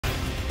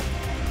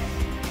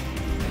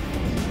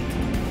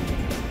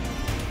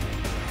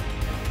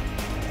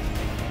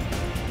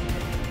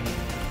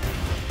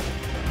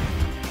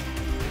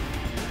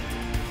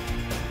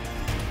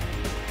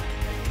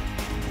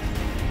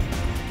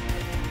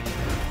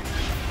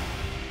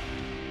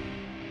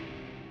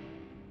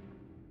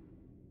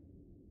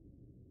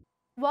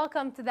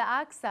Welcome to The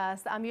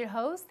Access. I'm your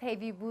host,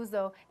 Hayvi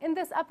Bouzo. In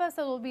this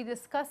episode, we'll be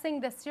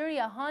discussing the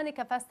Syria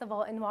Hanukkah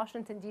Festival in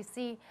Washington,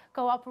 D.C.,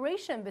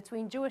 cooperation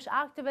between Jewish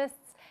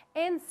activists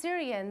and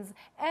Syrians,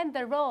 and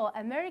the role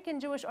American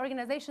Jewish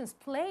organizations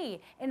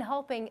play in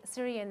helping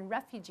Syrian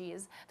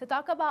refugees. To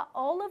talk about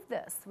all of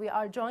this, we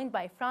are joined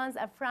by Franz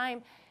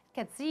Afraim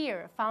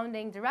Katzir,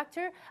 founding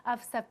director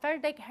of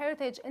Sephardic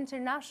Heritage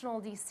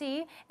International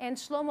DC, and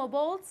Shlomo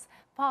Boltz,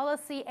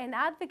 Policy and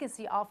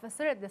Advocacy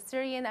Officer at the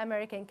Syrian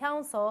American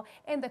Council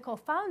and the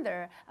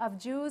co-founder of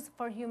Jews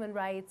for Human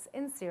Rights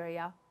in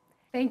Syria.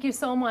 Thank you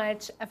so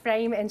much,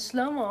 Afraim and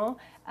Shlomo,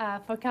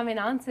 for coming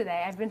on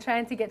today. I've been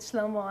trying to get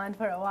Shlomo on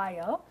for a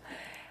while.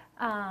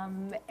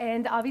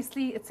 And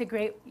obviously, it's a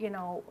great,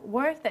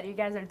 work that you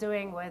guys are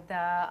doing with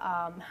the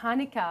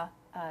Hanukkah,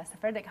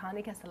 Sephardic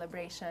Hanukkah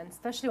celebration,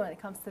 especially when it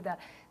comes to the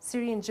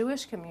Syrian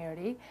Jewish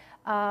community.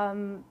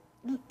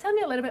 Tell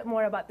me a little bit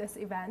more about this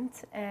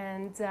event,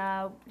 and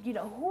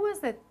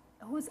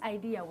whose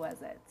idea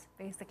was it,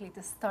 basically,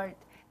 to start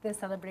this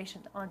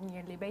celebration on a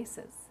yearly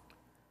basis?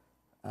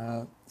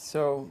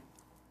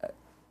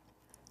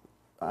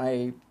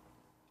 I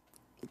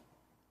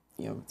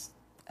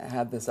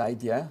had this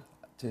idea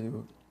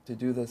to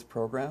do this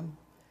program,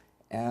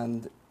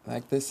 and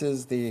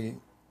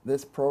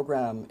this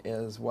program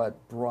is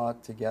what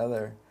brought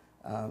together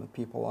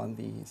people on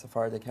the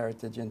Sephardic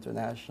Heritage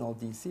International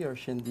DC or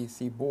SHIN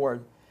DC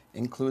board,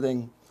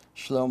 including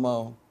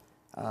Shlomo,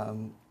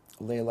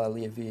 Leila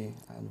Levy,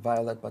 and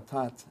Violet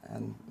Batat,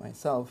 and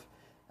myself.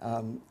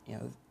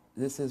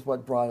 This is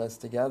what brought us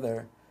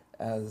together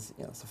as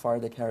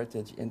Sephardic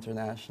Heritage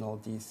International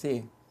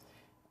DC,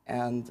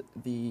 and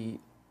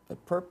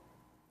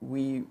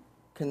we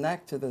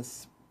connect to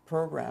this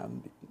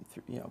program,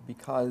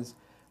 because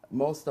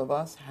most of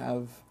us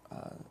have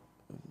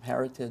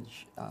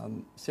heritage,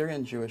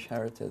 Syrian Jewish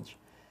heritage,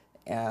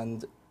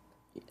 and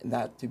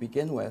that to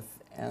begin with.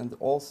 And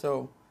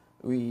also,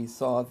 we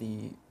saw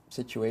the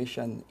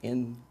situation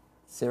in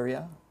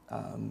Syria,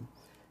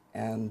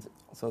 and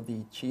so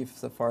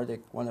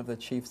one of the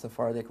chief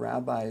Sephardic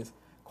rabbis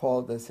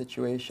called the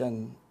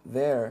situation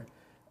there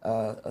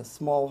a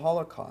small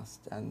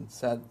Holocaust, and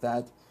said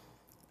that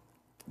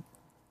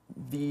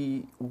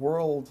the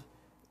world,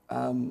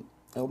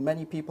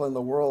 many people in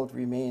the world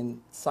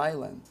remain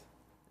silent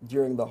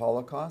during the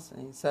Holocaust,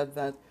 and he said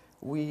that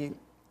we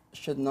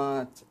should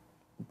not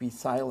be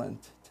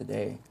silent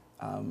today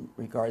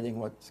regarding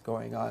what's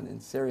going on in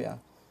Syria,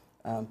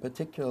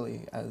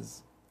 particularly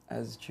as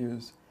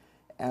Jews.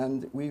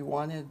 And we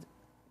wanted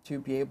to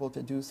be able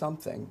to do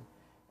something,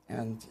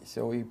 and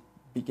so we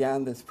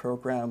began this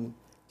program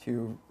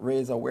to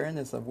raise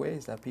awareness of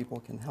ways that people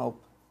can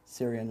help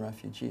Syrian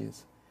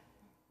refugees.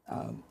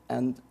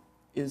 And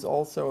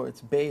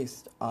it's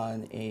based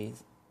on a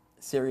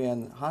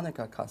Syrian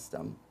Hanukkah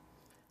custom,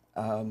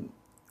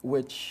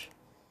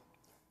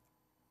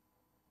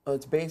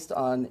 it's based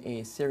on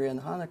a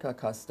Syrian Hanukkah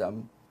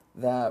custom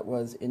that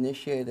was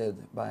initiated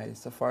by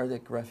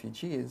Sephardic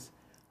refugees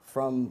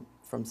from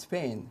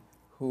Spain,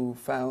 who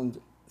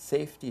found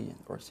safety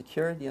or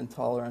security and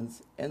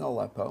tolerance in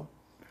Aleppo.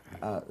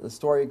 The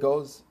story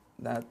goes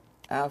that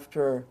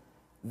after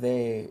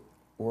they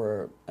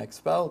were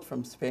expelled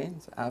from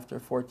Spain, so after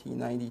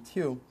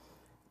 1492,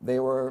 they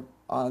were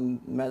on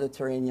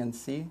Mediterranean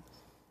Sea,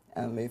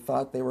 and they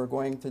thought they were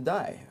going to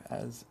die,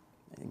 as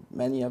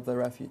many of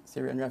the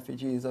Syrian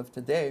refugees of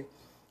today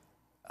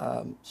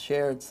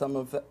shared some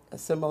of a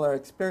similar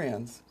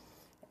experience.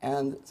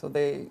 And so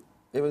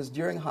it was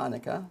during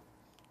Hanukkah,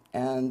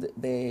 and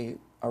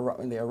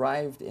when they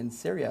arrived in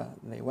Syria,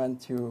 they went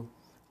to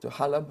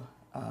Halab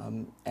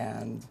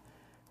and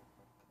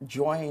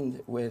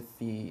joined with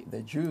the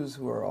Jews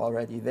who were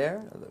already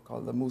there,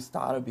 called the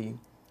Mustarabi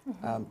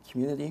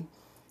community,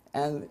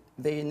 and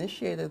they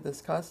initiated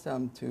this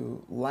custom to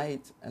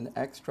light an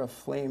extra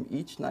flame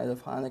each night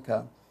of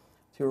Hanukkah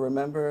to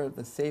remember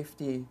the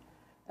safety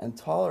and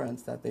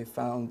tolerance that they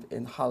found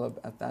in Halab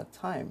at that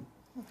time.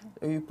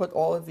 So you put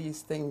all of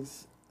these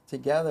things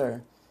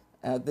together,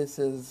 this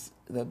is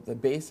the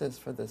basis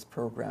for this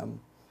program,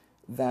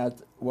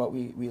 that what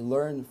we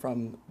learn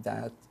from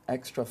that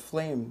extra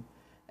flame,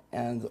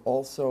 and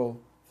also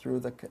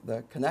through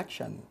the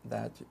connection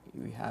that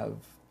we have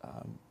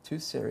to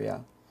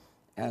Syria,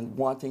 and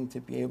wanting to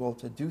be able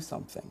to do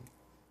something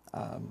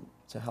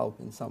to help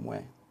in some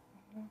way.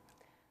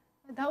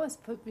 That was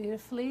put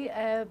beautifully,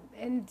 and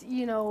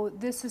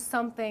this is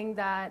something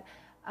that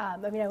I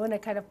want to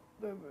kind of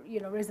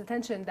raise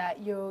attention that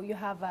you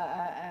have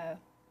a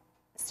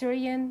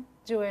Syrian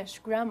Jewish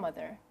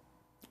grandmother,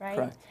 right?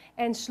 Correct.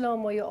 And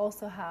Shlomo, you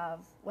also have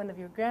one of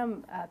your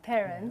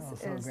grandparents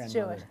is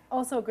Jewish,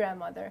 also a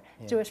grandmother,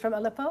 Jewish from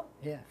Aleppo?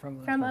 Yeah,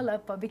 from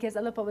Aleppo, because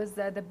Aleppo was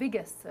the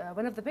biggest,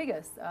 one of the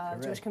biggest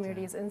Jewish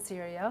communities in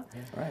Syria.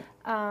 Yeah.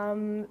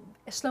 Right.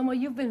 Shlomo,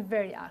 you've been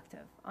very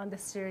active on the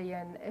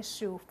Syrian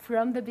issue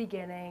from the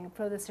beginning,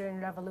 pro the Syrian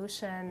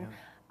revolution. Yeah.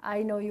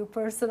 I know you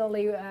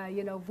personally,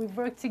 we've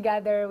worked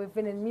together, we've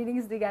been in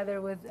meetings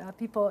together with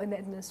people in the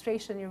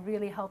administration. You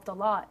really helped a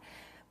lot.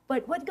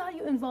 But what got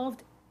you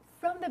involved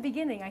from the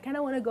beginning, I kind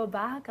of want to go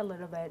back a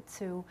little bit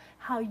to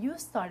how you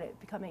started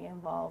becoming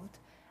involved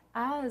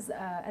as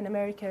an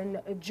American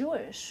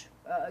Jewish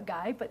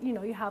guy, but you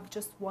know, you have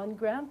just one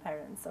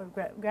grandparents or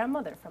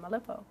grandmother from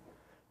Aleppo.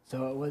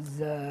 So it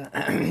was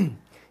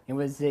it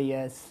was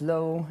a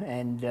slow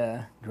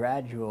and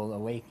gradual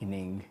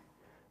awakening.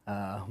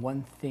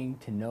 One thing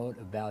to note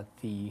about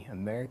the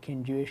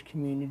American Jewish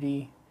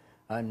community,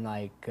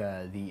 unlike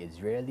the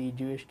Israeli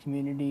Jewish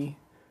community,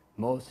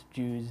 most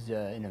Jews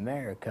in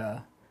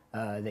America,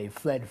 they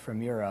fled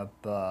from Europe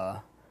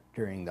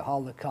during the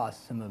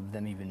Holocaust, some of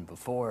them even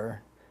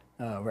before,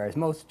 whereas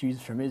most Jews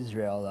from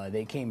Israel,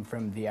 they came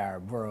from the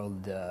Arab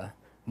world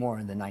more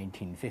in the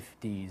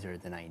 1950s or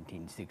the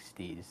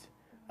 1960s.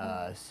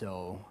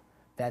 So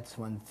that's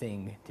one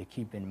thing to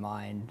keep in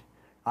mind.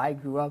 I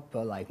grew up,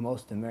 like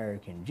most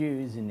American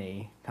Jews, in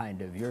a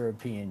kind of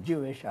European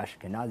Jewish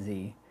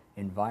Ashkenazi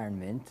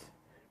environment.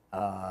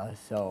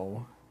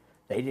 So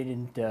they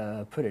didn't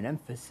put an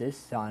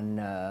emphasis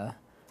on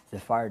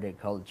Sephardic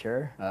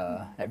culture.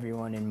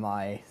 Everyone in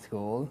my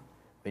school,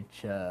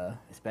 which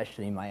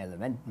especially my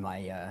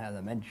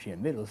elementary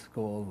and middle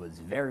school, was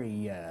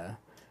very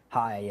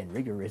high and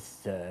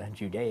rigorous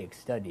Judaic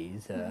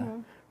studies,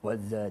 was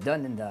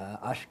done in the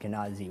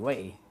Ashkenazi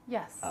way.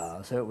 Yes.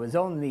 So it was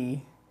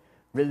only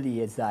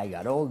really as I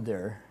got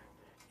older,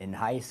 in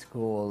high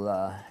school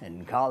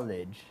and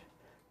college,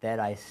 that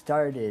I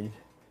started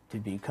to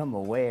become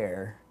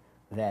aware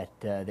that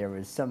there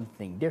was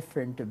something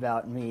different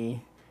about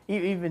me.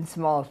 Even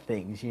small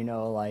things, you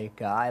know,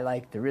 like I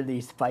like the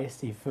really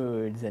spicy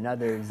foods, and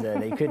others,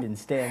 they couldn't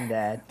stand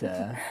that,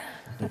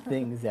 the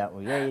things that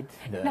we ate.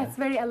 That's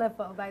very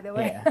Aleppo, by the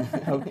way. Yeah,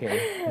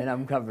 okay, then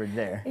I'm covered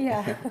there.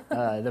 Yeah.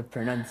 The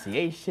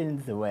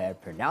pronunciations, the way I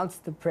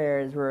pronounced the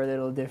prayers were a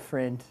little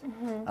different.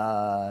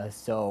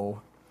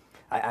 So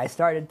I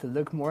started to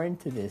look more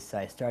into this.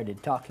 I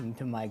started talking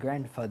to my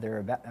grandmother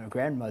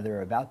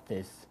about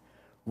this.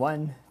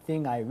 One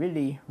thing I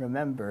really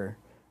remember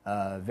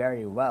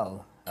very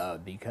well,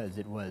 because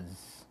it was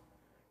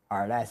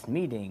our last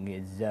meeting,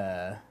 is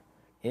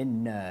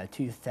in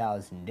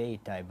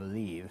 2008, I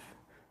believe.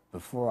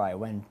 Before I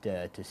went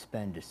to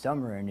spend a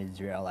summer in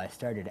Israel, I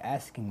started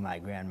asking my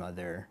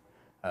grandmother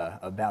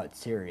about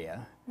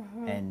Syria.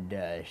 And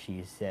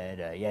she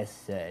said,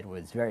 yes, it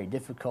was very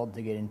difficult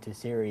to get into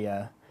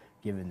Syria,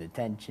 given the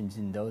tensions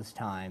in those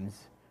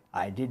times.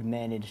 I did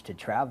manage to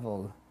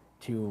travel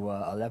to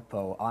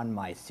Aleppo on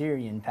my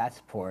Syrian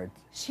passport.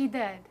 She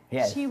did.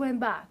 Yes. She went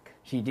back.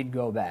 She did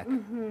go back.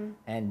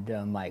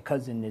 And my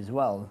cousin as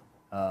well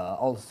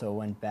also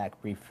went back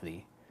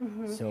briefly.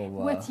 So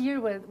What year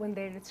was when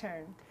they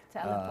returned to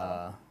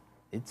Aleppo?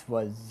 it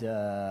was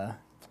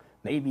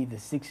maybe the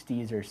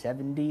 60s or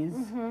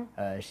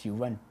 70s. She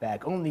went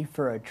back only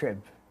for a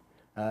trip,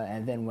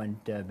 and then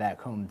went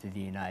back home to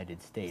the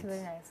United States. To the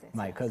United States,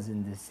 My yes.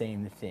 cousin, the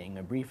same thing,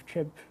 a brief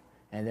trip,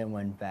 and then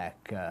went back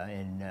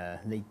in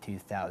late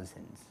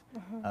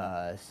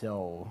 2000s.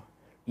 So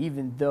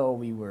even though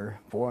we were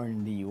born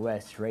in the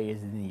U.S.,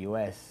 raised in the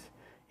U.S.,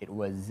 it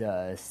was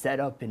set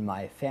up in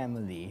my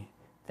family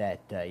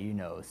that, you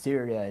know,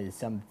 Syria is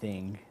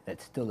something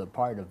that's still a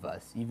part of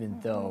us. Even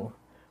though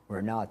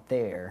we're not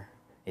there,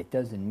 it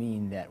doesn't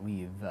mean that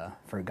we've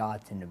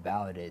forgotten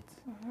about it.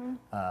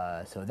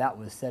 So that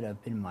was set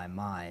up in my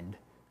mind,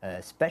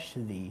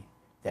 especially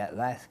that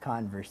last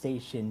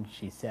conversation.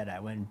 She said, I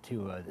went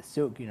to the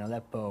souk in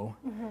Aleppo.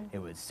 It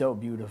was so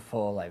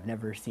beautiful. I've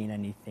never seen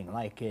anything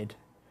like it.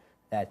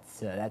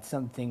 That's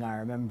something I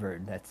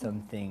remembered. That's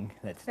something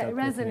that stuck That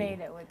with me.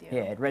 resonated with you.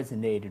 Yeah, it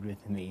resonated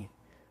with me.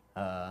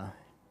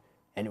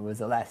 And it was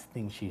the last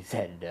thing she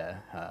said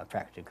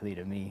practically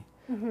to me.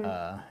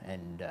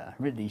 And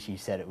really she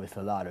said it with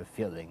a lot of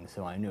feeling,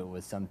 so I knew it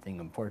was something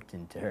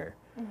important to her.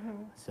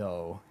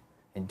 So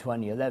in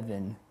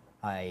 2011,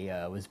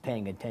 I was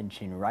paying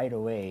attention right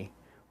away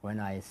when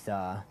I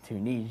saw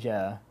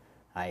Tunisia.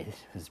 I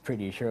was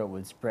pretty sure it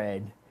would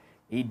spread.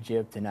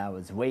 Egypt, and I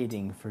was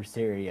waiting for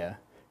Syria.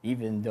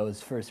 Even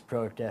those first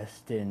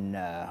protests in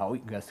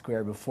Hawiga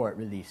Square before it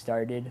really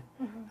started,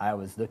 I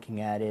was looking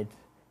at it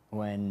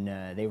when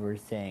they were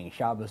saying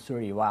Shaba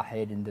Suri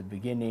Wahid in the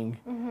beginning.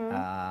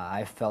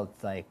 I felt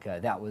like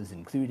that was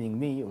including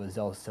me. It was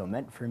also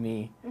meant for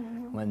me.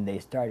 When they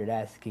started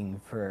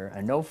asking for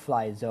a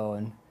no-fly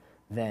zone,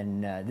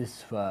 then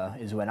this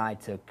is when I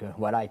took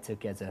what I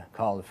took as a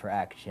call for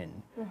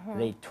action.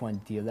 Late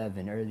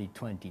 2011, early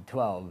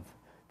 2012.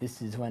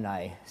 This is when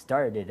I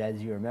started,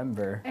 as you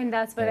remember. And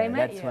that's when I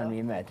met That's you. when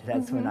we met.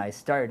 That's when I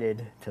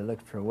started to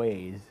look for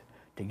ways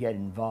to get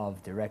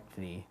involved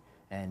directly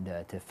and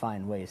to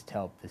find ways to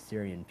help the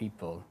Syrian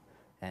people.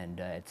 And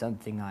it's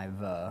something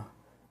I've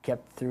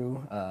kept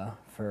through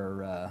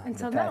for the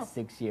Until past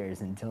now. 6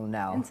 years until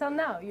now. Until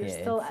now, you're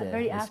still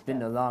very It's active.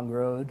 been a long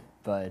road,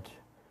 but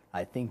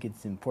I think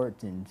it's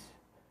important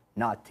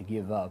not to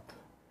give up.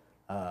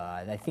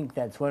 I think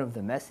that's one of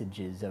the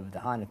messages of the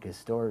Hanukkah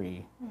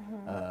story,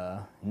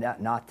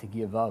 not to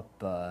give up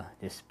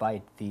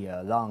despite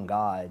the long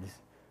odds.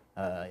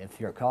 If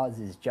your cause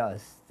is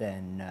just,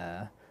 then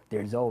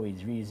there's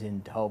always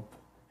reason to hope,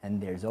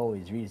 and there's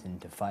always reason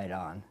to fight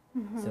on.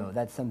 So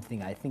that's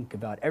something I think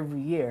about every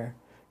year,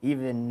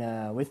 even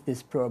with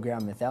this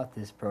program, without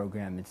this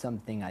program. It's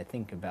something I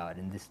think about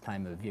in this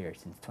time of year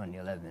since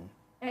 2011.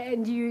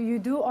 And you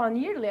do on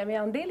yearly, I mean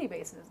on daily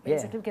basis,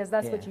 basically, because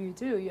that's what you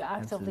do. You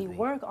actively Absolutely.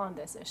 work on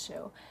this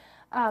issue.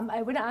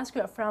 I want to ask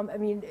you from, I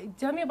mean,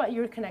 tell me about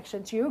your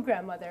connection to your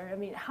grandmother. I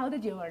mean, how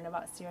did you learn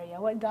about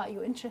Syria? What got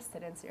you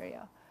interested in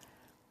Syria?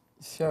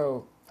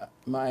 So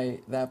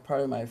that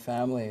part of my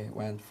family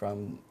went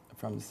from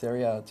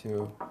Syria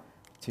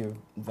to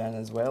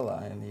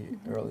Venezuela in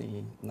the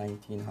early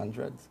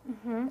 1900s.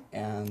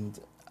 And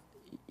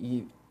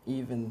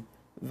even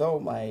though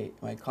my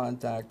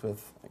contact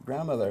with my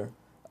grandmother,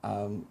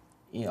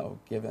 you know,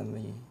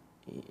 given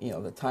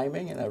the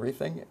timing and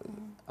everything,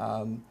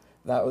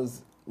 that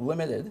was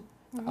limited,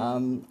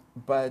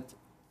 but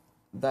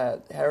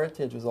that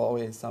heritage was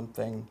always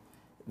something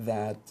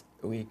that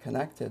we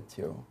connected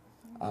to,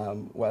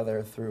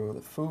 whether through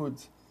the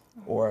foods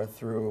or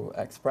through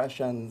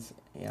expressions,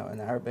 you know, in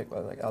Arabic,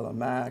 like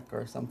alamak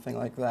or something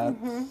like that.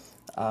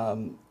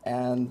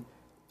 And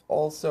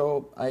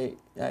also, I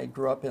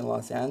grew up in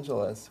Los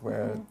Angeles,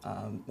 where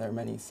there are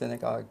many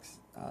synagogues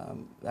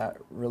that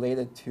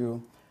related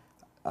to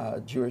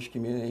Jewish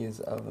communities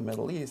of the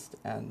Middle East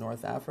and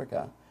North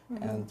Africa.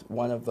 And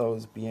one of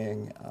those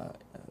being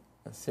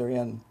a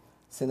Syrian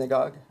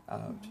synagogue,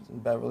 which is in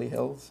Beverly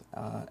Hills.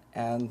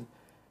 And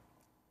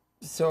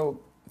so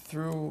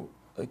through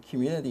a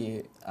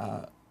community,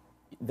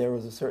 there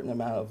was a certain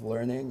amount of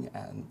learning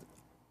and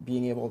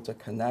being able to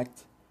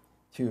connect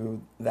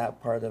to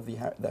that part of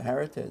the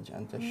heritage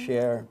and to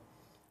share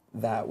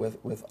that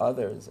with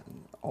others.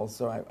 And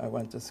also I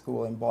went to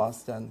school in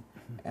Boston,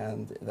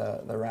 and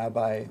the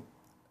rabbi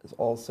is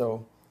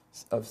also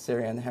of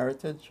Syrian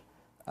heritage.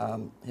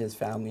 His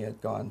family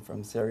had gone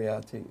from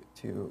Syria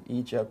to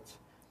Egypt.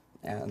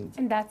 And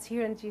that's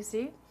here in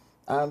GC?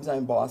 I'm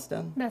in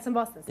Boston. That's in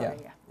Boston, sorry,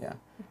 yeah.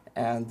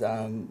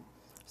 And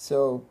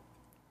so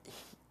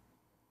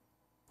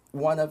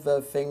one of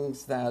the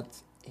things that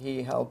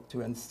he helped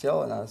to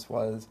instill in us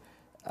was,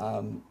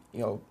 you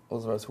know,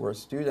 those of us who were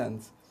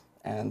students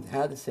and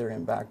had a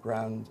Syrian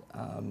background,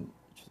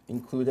 which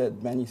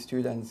included many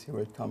students who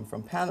had come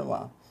from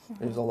Panama.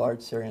 There's a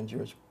large Syrian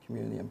Jewish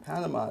community in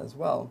Panama as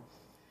well.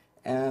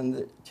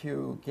 And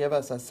to give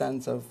us a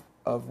sense of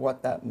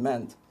what that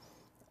meant,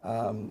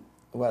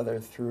 whether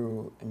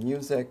through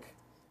music,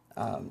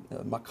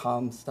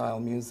 maqam style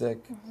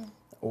music,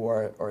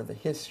 or the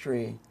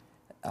history.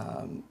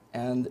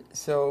 And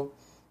so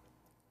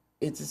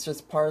it's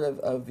just part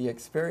of the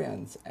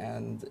experience,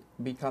 and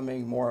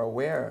becoming more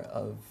aware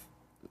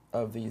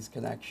of these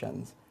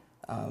connections,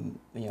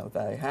 you know,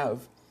 that I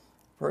have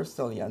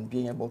personally, and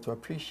being able to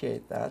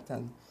appreciate that.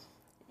 And,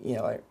 you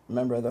know, I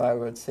remember that I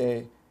would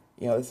say,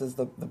 you know, this is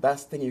the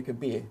best thing you could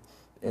be,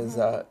 is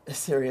a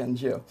Syrian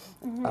Jew.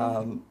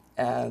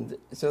 And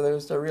so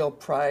there's a real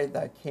pride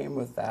that came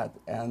with that.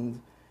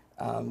 And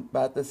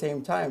but at the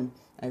same time,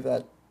 I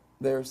thought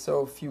there are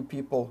so few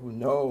people who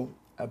know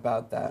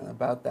about that and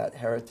about that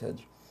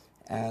heritage.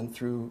 And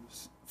through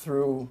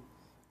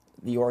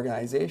the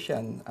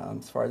organization,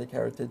 Sephardic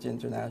Heritage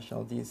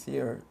International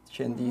DC, or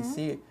SHIN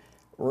DC,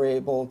 we're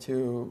able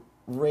to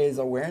raise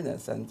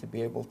awareness and to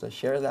be able to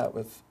share that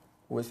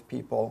with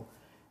people.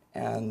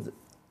 And,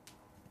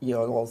 you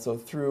know, also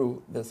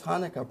through this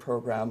Hanukkah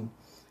program,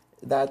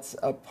 that's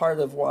a part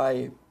of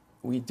why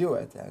we do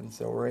it. And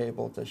so we're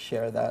able to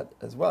share that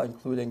as well,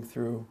 including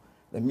through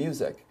the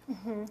music,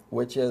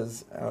 which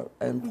is an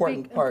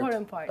important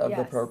part of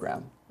the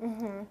program.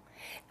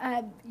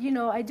 You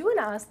know, I do want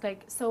to ask,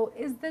 like, so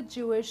is the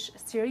Jewish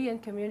Syrian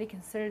community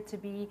considered to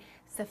be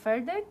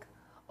Sephardic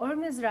or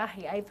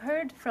Mizrahi? I've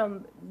heard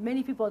from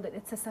many people that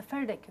it's a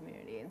Sephardic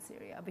community in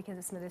Syria because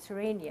it's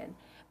Mediterranean.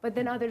 But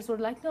then others were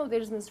like, no,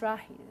 there's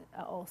Mizrahi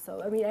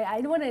also. I mean,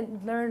 I want to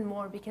learn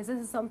more, because this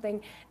is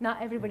something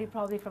not everybody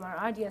probably from our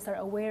audience are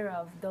aware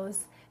of,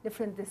 those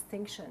different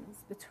distinctions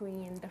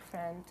between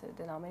different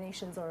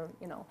denominations or,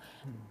 you know,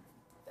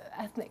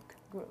 ethnic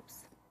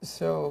groups.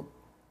 So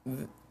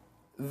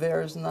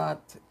there's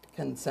not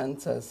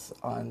consensus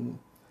on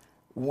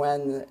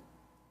when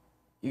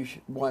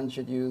one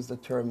should use the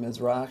term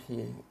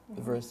Mizrahi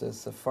versus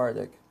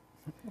Sephardic.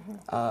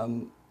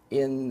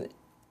 In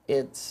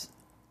its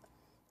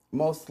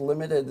most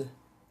limited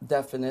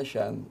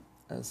definition,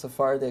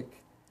 Sephardic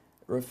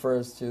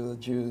refers to the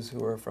Jews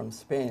who are from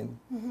Spain.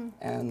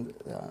 And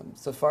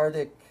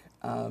Sephardic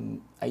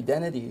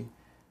identity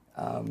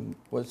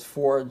was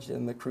forged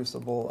in the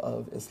crucible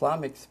of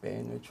Islamic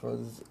Spain, which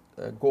was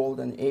a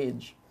golden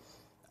age,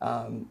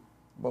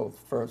 both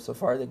for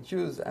Sephardic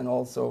Jews and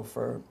also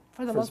for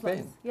the Muslims.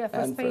 Spain. Yeah,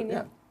 for Spain,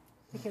 yeah.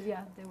 Because,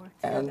 yeah, they worked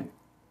together. And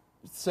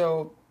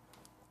so,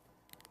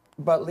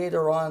 but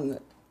later on,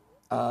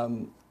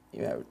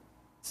 you know,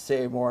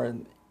 say more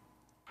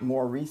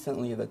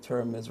recently, the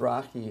term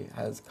Mizrahi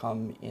has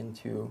come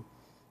into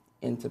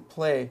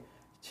play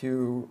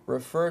to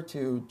refer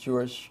to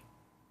Jewish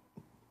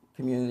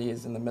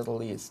communities in the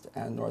Middle East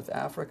and North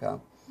Africa.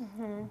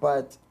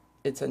 But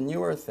it's a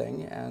newer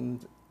thing,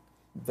 and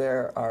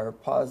there are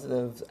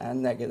positives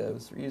and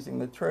negatives. We're using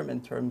the term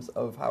in terms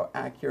of how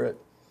accurate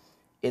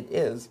it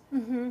is,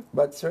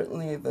 but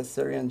certainly the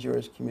Syrian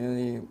Jewish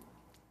community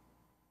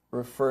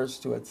refers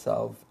to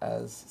itself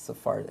as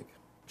Sephardic.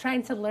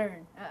 Trying to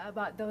learn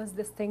about those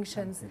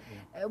distinctions.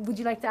 Would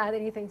you like to add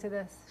anything to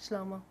this,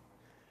 Shlomo?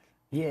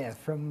 Yeah,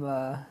 from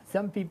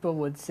some people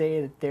would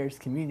say that there's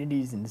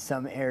communities in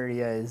some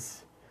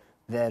areas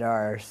that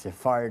are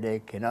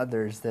Sephardic and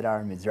others that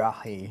are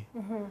Mizrahi.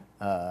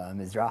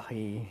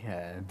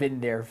 Mizrahi, been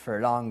there for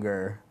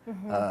longer.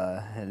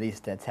 At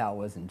least that's how it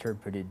was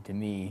interpreted to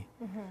me.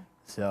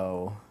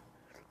 So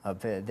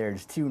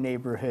there's two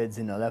neighborhoods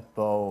in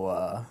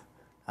Aleppo.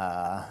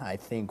 I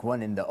think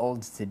one in the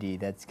old city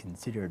that's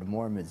considered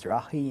more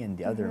Mizrahi and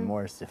the other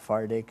more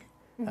Sephardic.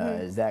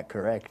 Is that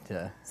correct?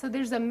 So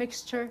there's a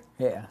mixture?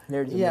 Yeah,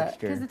 there's a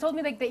mixture. Because they told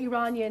me like the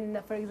Iranian,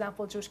 for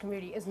example, Jewish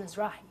community is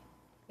Mizrahi.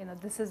 You know,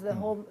 this is the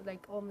whole,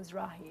 like, all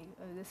Mizrahi.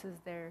 This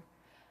is their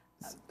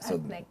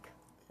ethnic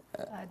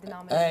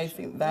denomination. I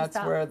think that's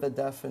where the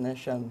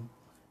definition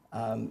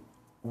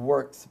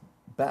works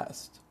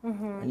best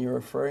when you're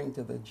referring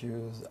to the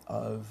Jews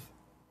of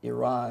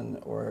Iran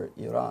or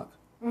Iraq.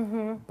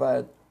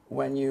 But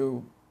when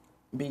you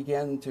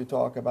begin to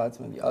talk about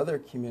some of the other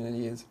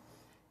communities,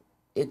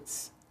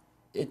 it's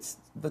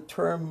the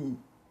term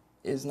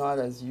is not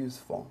as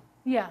useful.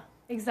 Yeah,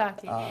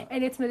 exactly.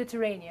 And it's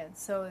Mediterranean,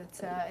 so it's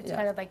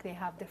kind of like they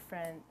have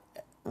different.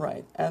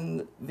 Right,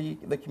 and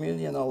the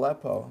community in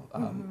Aleppo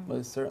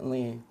was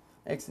certainly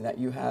excellent.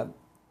 That you have,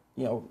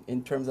 you know,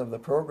 in terms of the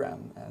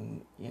program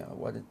and you know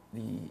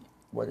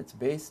what it's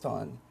based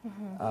on,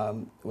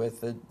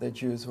 with the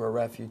Jews who are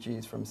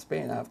refugees from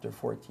Spain after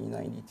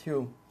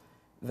 1492,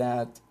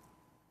 that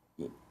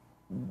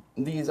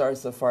these are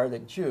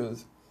Sephardic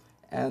Jews.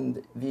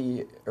 And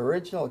the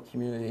original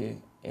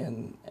community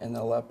in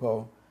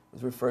Aleppo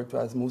was referred to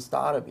as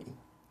Mustarabi.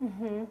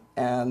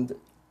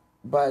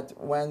 But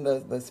when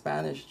the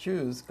Spanish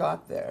Jews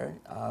got there,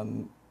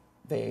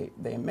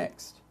 they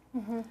mixed.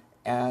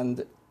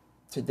 And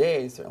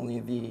today,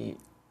 certainly the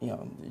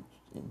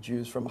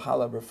Jews from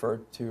Halab refer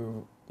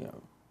to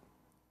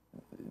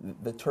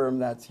the term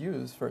that's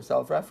used for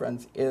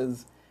self-reference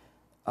is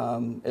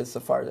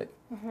Sephardic.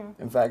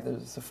 In fact,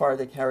 there's a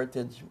Sephardic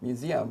Heritage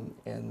Museum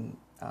in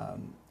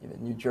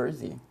New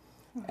Jersey,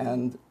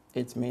 and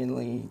it's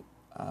mainly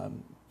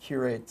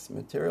curates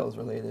materials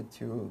related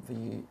to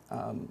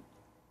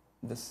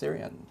the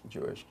Syrian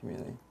Jewish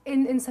community.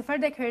 In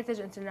Sephardic Heritage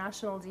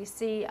International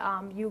DC,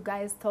 you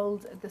guys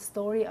told the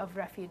story of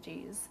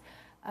refugees.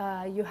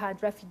 You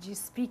had refugees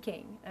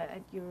speaking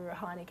at your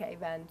Hanukkah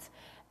event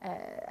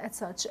and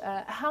such.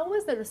 How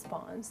was the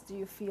response, do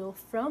you feel,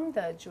 from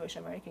the Jewish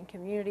American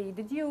community?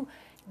 Did you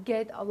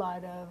get a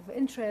lot of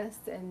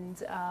interest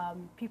and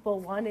people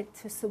wanted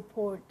to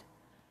support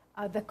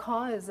the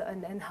cause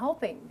and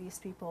helping these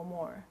people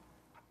more,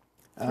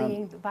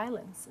 fleeing the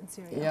violence in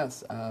Syria?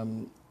 Yes,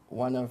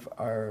 one of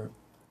our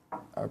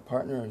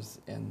partners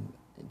in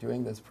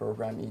doing this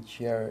program each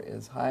year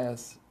is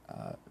HIAS.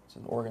 It's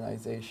an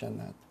organization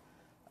that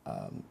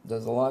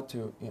does a lot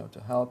to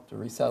help to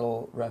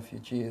resettle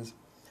refugees,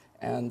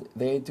 and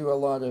they do a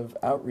lot of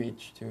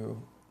outreach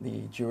to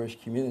the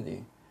Jewish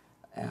community.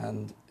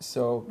 And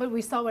so, but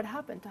we saw what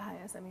happened to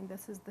Hayas. I mean,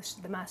 this is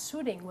the mass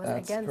shooting was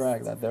that's against.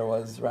 correct. That there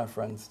was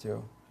reference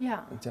to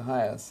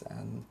Hayas,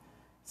 and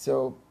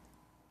so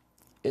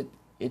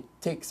it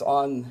takes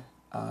on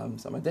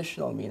some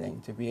additional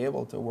meaning to be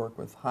able to work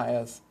with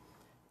Hayas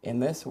in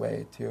this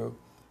way. To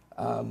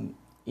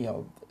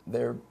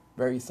they're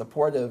very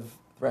supportive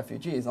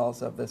refugees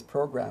also of this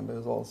program, but it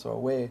was also a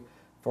way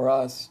for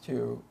us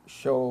to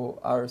show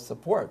our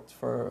support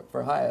for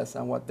Hayas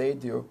and what they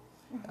do,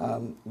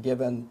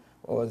 given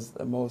what was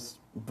the most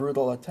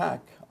brutal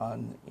attack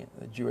on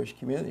the Jewish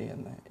community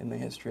in the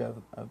history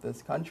of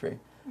this country,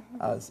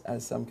 as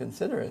some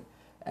consider it.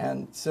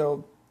 And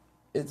so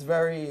it's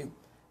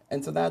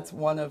and so that's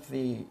one of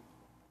the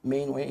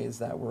main ways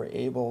that we're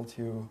able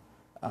to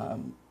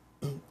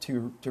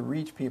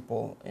reach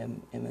people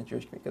in the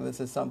Jewish community. Because this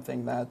is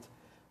something that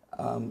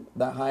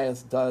that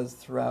Hayas does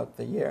throughout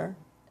the year,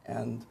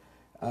 and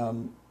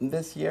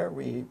this year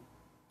we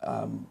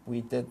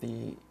did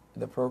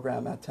the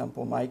program at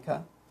Temple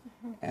Micah,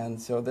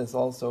 and so this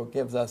also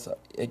gave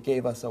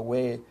us a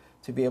way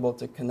to be able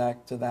to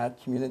connect to that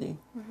community.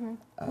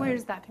 Where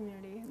is that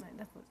community,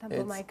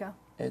 Temple Micah?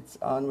 It's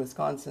on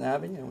Wisconsin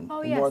Avenue in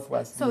yes.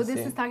 Northwest So DC.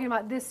 this is talking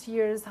about this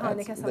year's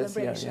Hanukkah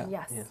celebration.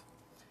 Year, yes.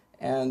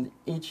 And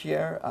each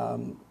year,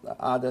 the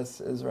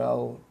Adas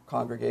Israel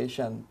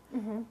congregation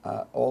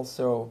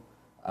also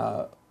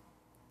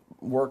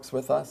works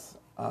with us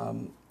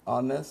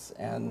on this,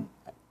 and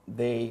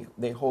they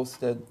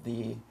hosted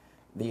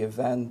the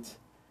event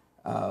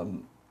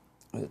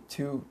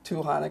two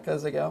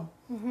Hanukkahs ago,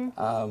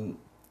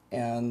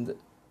 and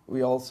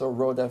we also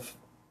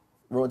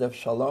Rodef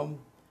Shalom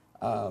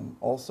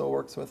also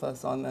works with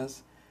us on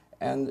this,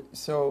 and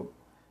so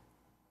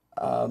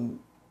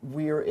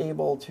we are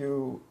able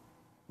to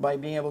by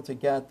being able to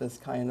get this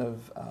kind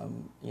of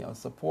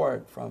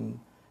support from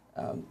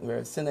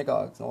various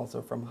synagogues and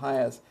also from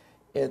Hayas,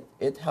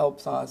 it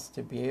helps us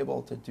to be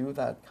able to do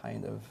that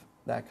kind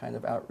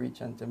of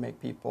outreach and to make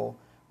people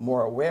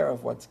more aware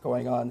of what's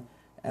going on.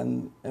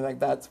 And like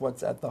that's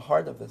what's at the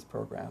heart of this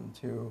program,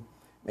 to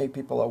make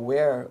people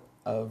aware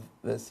of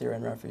the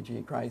Syrian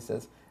refugee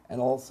crisis and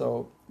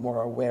also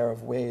more aware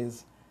of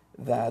ways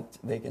that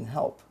they can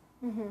help.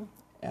 Mm-hmm.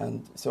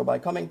 And so by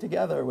coming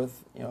together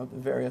with the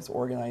various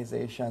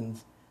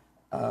organizations,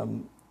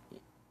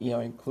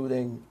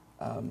 including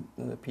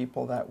the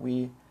people that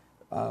we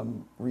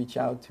reach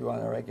out to on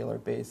a regular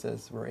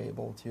basis, we're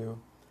able to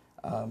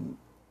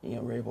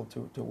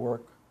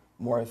work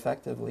more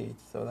effectively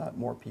so that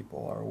more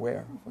people are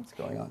aware of what's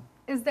going on.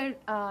 Is there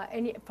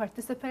any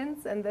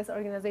participants in this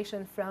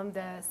organization from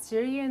the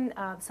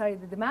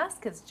the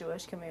Damascus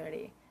Jewish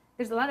community?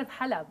 There's a lot of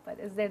Halab, but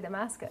is there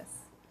Damascus?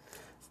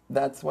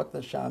 That's what the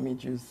Shami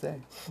Jews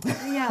say.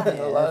 Yeah.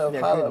 A lot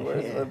of Halab.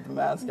 Where's the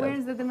Damascus?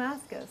 Where's the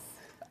Damascus?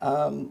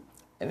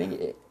 I think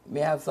it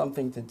may have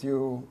something to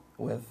do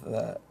with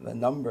the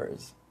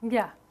numbers.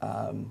 Yeah.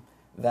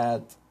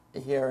 That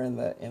here in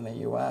the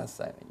U.S.,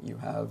 I think you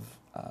have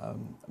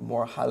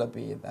more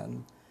Halabi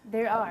than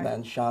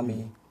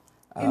Shami.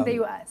 In the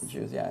U.S.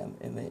 Jews, yeah,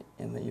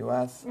 in the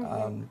U.S.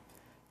 Mm-hmm.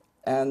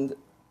 And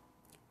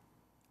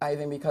I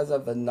think because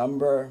of the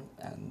number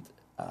and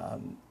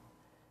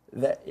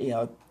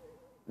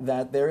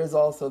that there is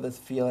also this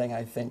feeling,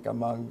 I think,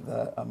 among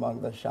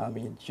the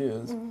Shami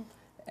Jews, mm-hmm.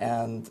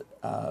 and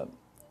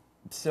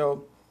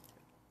so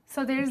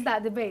there's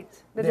that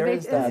debate. The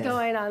debate is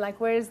going on, like,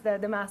 where's the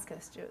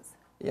Damascus Jews?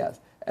 Yes,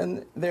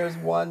 and there's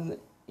one,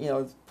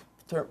 as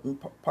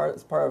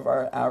part of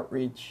our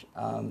outreach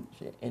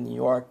in New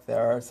York,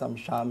 there are some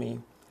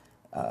Shami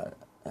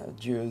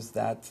Jews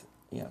that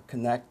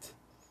connect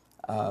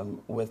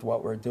with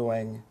what we're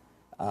doing,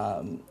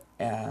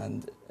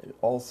 and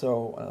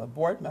also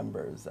board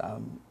members.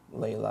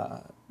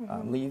 Layla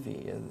mm-hmm.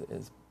 Levy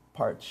is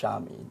part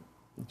Shami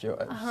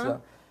Jewish. Uh-huh.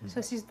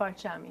 So she's part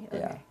Shami.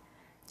 Okay.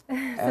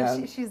 Yeah.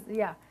 So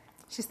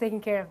she's taking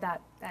care of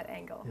that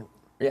angle.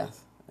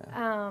 Yes.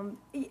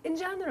 In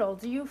general,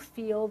 do you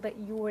feel that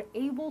you were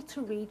able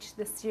to reach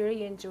the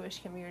Syrian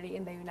Jewish community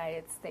in the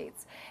United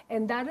States?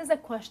 And that is a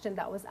question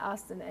that was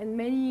asked in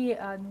many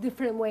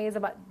different ways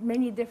about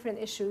many different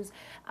issues.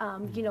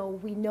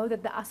 We know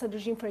that the Assad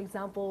regime, for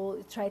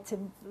example, tried to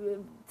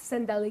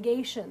send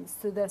delegations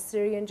to the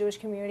Syrian Jewish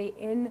community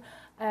in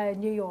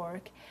New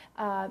York.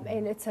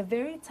 And it's a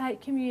very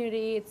tight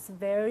community. It's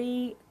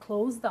very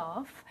closed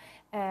off.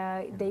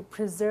 They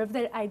preserve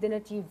their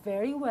identity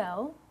very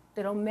well.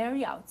 They don't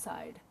marry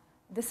outside.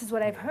 This is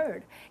what I've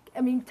heard.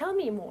 I mean, tell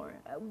me more.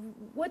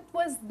 What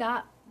was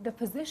the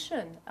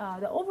position,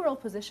 the overall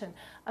position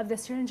of the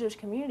Syrian Jewish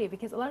community?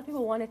 Because a lot of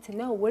people wanted to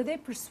know, were they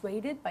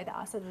persuaded by the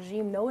Assad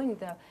regime, knowing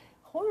the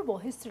horrible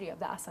history of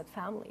the Assad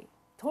family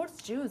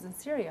towards Jews in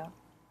Syria?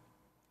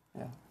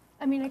 Yeah.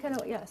 I mean,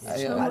 yes.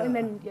 Shlomo, and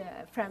then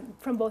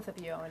from both of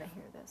you, I want to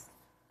hear this.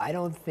 I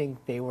don't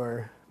think they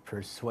were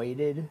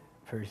persuaded,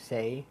 per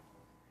se.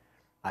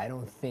 I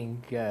don't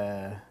think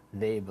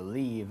they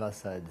believe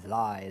Assad's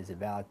lies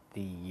about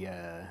the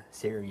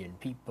Syrian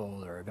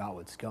people or about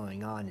what's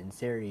going on in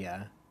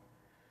Syria.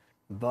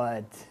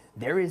 But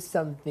there is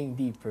something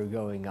deeper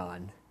going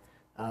on.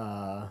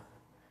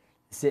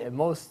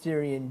 Most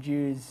Syrian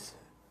Jews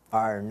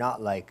are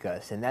not like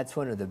us, and that's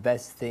one of the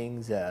best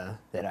things that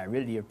I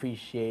really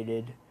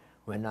appreciated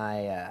when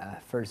I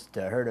first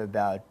heard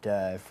about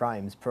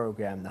Afraim's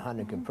program, the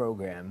Hanukkah mm-hmm.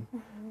 program,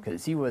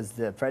 because he was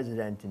the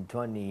president in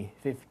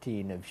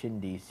 2015 of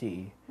Shin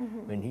DC.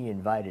 Mm-hmm. When he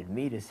invited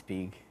me to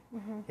speak.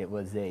 Mm-hmm. It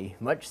was a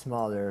much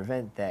smaller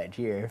event that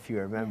year, if you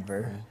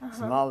remember. Yes.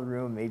 Uh-huh. Small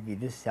room, maybe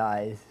this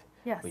size.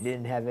 Yes. We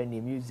didn't have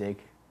any music,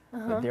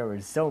 but there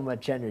was so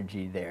much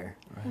energy there.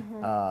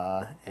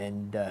 Right.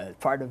 And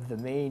part of the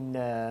main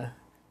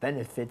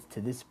benefits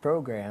to this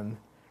program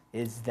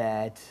is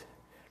that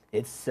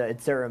it's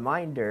a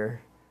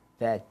reminder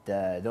that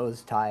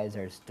those ties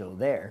are still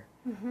there.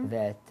 Mm-hmm.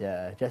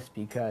 That just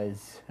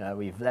because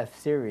we've left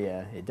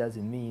Syria, it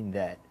doesn't mean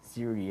that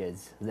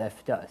Syria's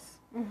left us.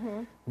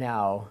 Mm-hmm.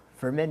 Now,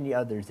 for many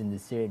others in the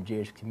Syrian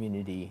Jewish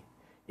community,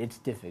 it's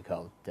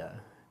difficult.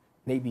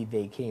 Maybe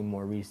they came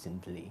more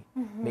recently.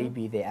 Mm-hmm.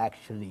 Maybe they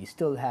actually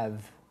still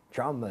have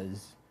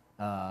traumas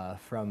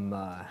from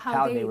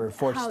how they were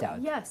forced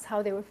out. Yes,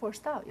 how they were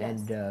forced out,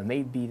 yes. And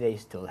maybe they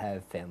still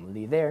have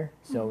family there.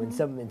 So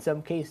mm-hmm. in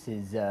some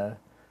cases,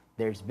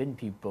 there's been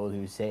people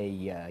who say,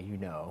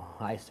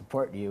 I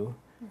support you,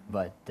 mm-hmm.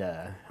 but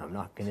I'm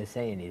not going to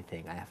say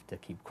anything. I have to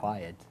keep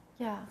quiet.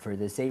 Yeah. For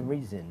the same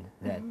reason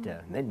that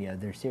mm-hmm. Many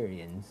other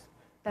Syrians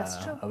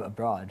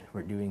abroad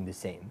were doing the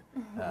same,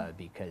 mm-hmm.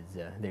 Because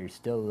there's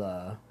still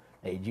a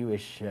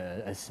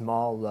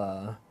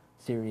small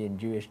Syrian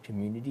Jewish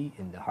community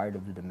in the heart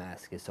of the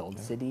Damascus Old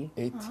City.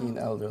 18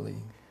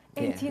 elderly.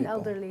 18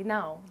 elderly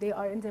now. They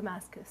are in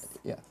Damascus.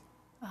 Yes.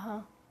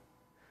 Uh-huh.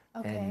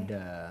 Okay. And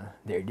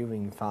they're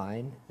doing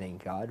fine,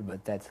 thank God,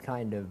 but that's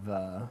kind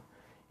of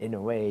in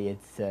a way,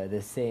 it's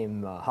the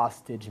same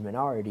hostage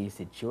minority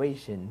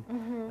situation,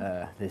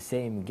 the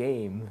same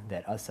game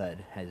that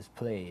Assad has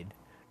played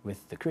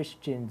with the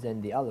Christians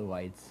and the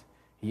Alawites.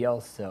 He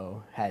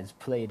also has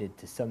played it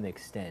to some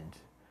extent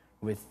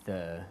with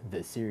the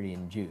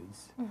Syrian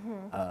Jews.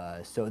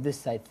 So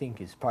this, I think,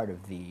 is part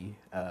of the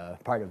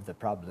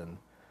problem.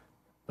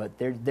 But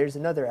there's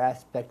another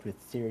aspect with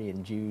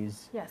Syrian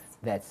Jews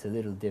that's a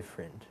little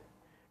different,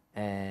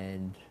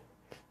 and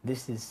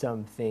this is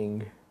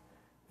something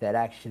that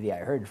actually I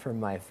heard from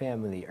my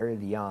family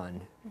early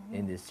on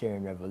in the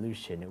Syrian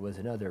Revolution. It was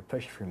another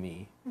push for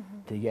me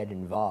to get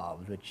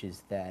involved, which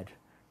is that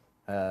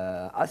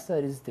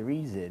Assad is the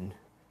reason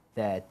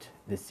that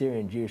the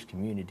Syrian Jewish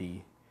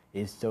community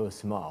is so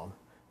small.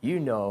 You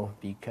know,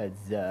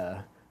 because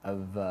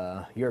of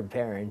your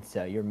parents,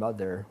 your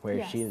mother,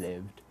 where she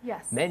lived.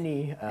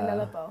 Many in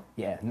Aleppo.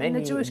 Yeah, many in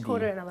the Jewish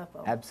quarter in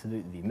Aleppo.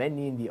 Absolutely,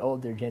 many in the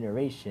older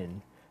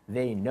generation,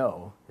 they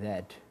know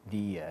that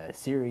the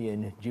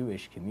Syrian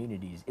Jewish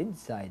communities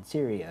inside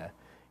Syria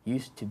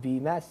used to be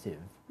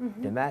massive.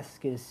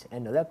 Damascus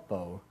and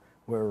Aleppo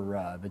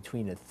were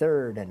between a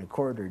third and a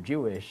quarter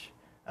Jewish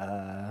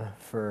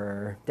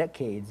for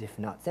decades, if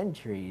not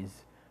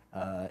centuries,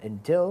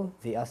 until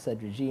the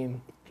Assad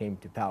regime came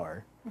to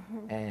power.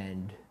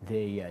 And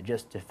they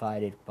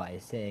justified it by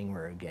saying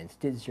we're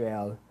against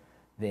Israel.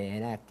 They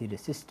enacted a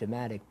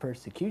systematic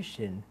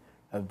persecution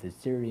of the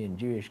Syrian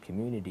Jewish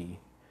community.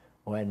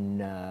 When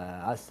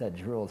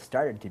Assad's rule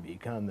started to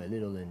become a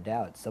little in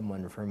doubt,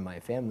 someone from my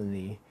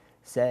family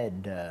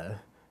said,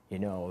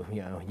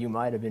 you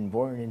might have been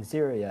born in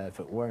Syria if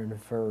it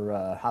weren't for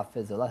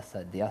Hafiz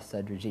al-Assad, the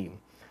Assad regime.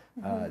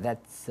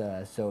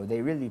 So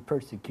they really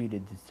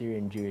persecuted the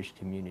Syrian Jewish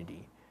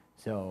community.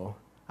 So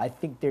I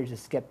think there's a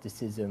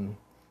skepticism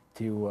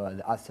to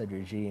the Assad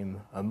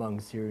regime among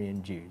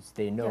Syrian Jews.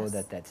 They know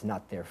that that's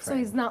not their friend. So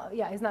he's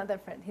not their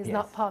friend. He's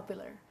not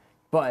popular.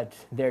 But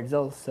there's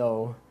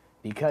also,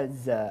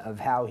 because of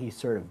how he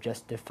sort of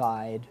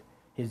justified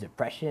his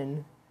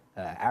oppression,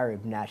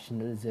 Arab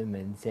nationalism,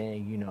 and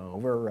saying,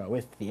 we're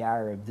with the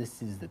Arabs,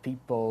 this is the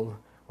people,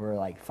 we're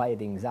like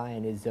fighting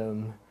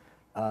Zionism.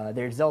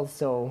 There's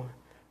also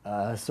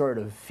sort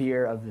of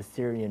fear of the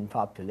Syrian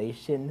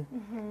population.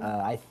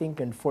 I think,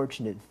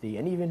 unfortunately,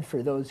 and even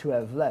for those who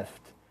have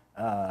left,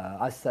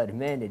 Assad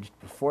managed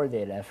before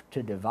they left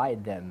to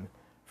divide them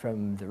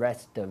from the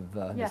rest of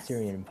the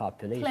Syrian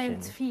population.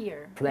 Plant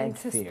fear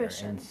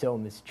and so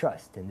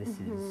mistrust, and this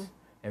is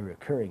a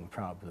recurring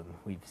problem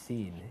we've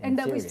seen in and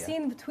that Syria. we've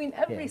seen between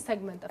every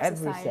segment of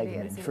society.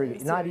 Every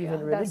segment, not even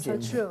religions.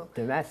 That's so true.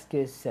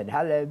 Damascus and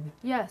Haleb,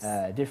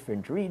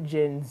 different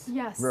regions,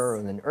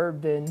 rural and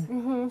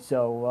urban.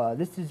 So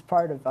this is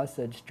part of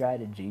Assad's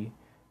strategy,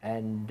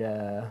 and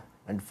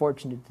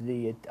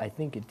unfortunately, I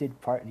think it did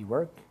partly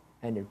work,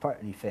 and it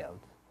partly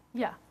failed.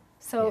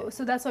 So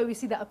that's why we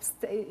see the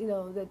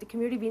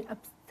community being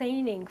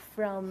abstaining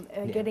from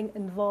getting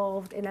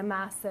involved in a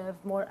massive,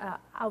 more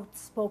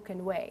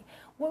outspoken way.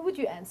 What would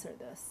you answer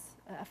this,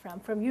 Afraim,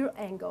 from your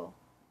angle,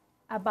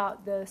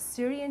 about the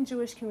Syrian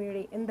Jewish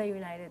community in the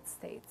United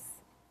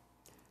States?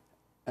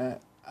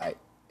 Like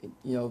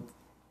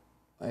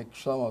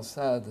Shlomo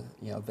said,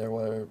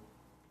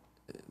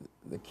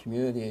 the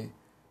community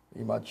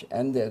pretty much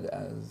ended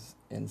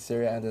in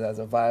Syria as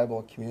a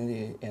viable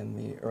community in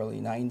the early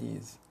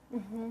 90s.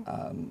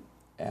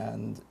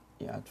 And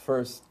at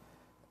first,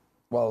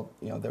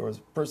 there was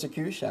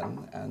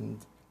persecution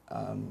and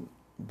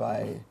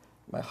by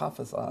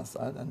Hafiz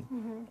al-Assad,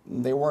 and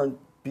they weren't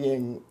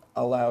being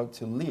allowed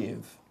to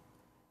leave.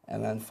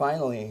 And then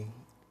finally,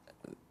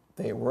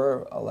 they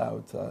were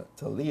allowed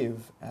to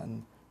leave,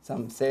 and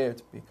some say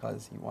it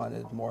because he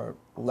wanted more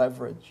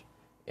leverage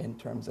in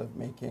terms of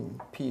making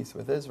peace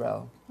with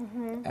Israel.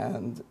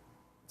 And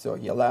so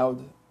he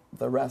allowed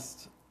the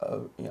rest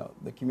of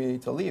the community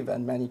to leave,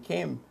 and many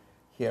came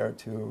here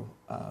to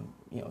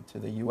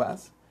the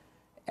U.S.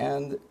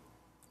 And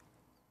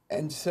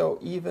so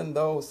even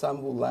though some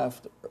who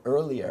left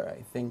earlier,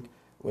 I think,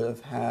 would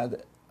have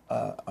had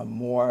a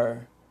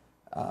more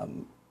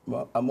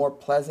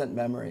pleasant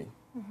memory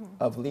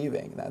of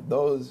leaving, that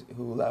those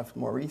who left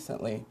more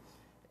recently,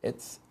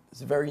 it's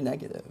very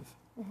negative.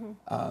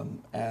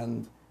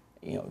 And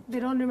they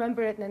don't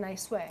remember it in a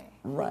nice way.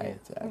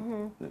 Right.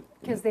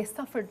 Because they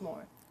suffered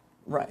more.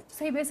 Right.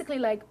 So he basically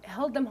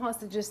held them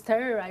hostages,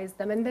 terrorized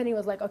them, and then he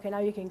was like, okay, now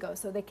you can go,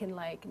 so they can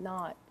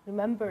not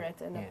remember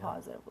it in a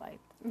positive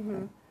light.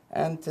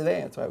 And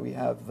today, that's why we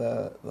have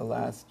the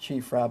last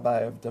chief rabbi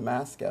of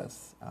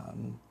Damascus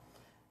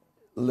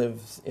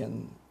lives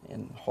in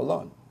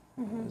Holon,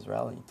 in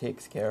Israel. He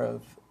takes care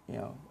of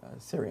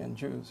Syrian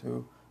Jews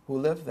who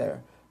live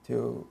there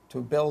to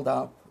build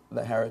up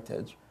the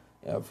heritage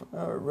from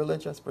a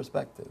religious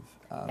perspective.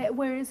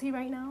 Where is he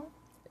right now?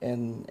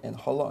 In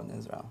Holon,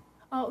 Israel.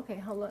 Oh,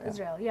 okay, Holon,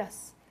 Israel,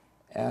 yes.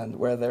 And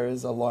where there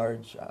is a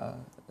large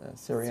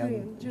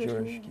Syrian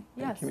Jewish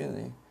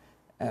community.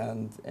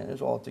 And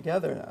it's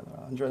altogether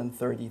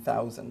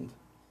 130,000.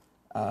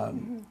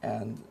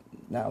 And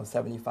now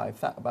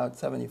about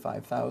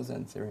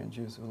 75,000 Syrian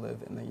Jews who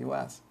live in the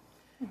U.S.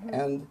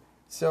 And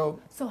so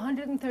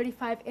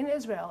 135 in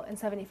Israel and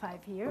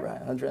 75 here? Right,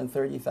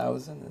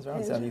 130,000 is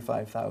around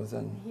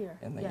 75,000 here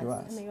in the yes,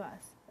 U.S. in the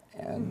U.S.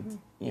 And,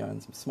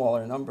 and some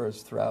smaller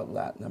numbers throughout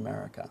Latin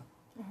America.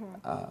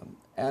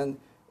 And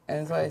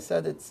as I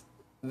said,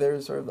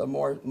 there's sort of a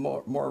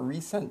more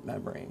recent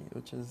memory,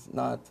 which is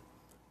not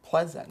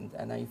pleasant.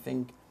 And I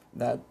think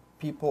that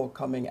people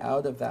coming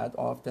out of that,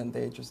 often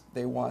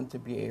they want to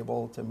be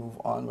able to move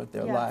on with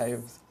their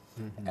lives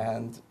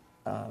and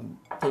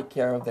take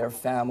care of their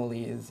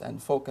families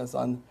and focus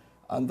on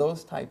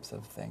those types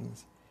of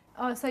things.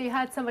 Oh, so you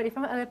had somebody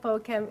from Aleppo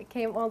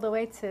came all the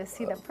way to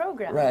see the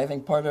program. Right, I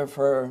think part of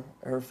her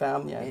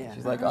family,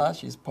 she's like us,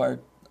 she's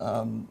part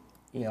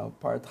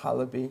part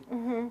Halabi,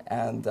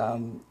 and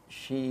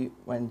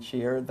when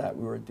she heard that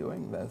we were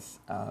doing this,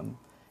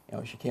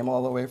 she came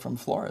all the way from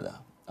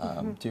Florida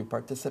to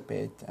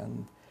participate,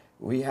 and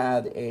we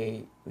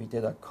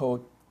did a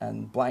coat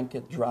and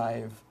blanket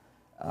drive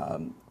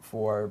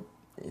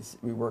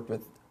we worked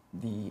with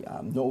the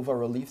Nova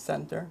Relief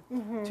Center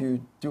to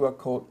do a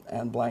coat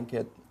and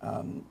blanket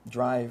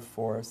drive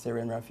for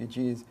Syrian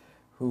refugees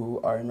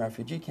who are in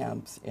refugee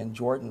camps in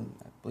Jordan.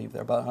 I believe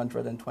there are about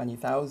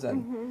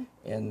 120,000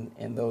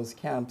 in those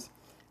camps.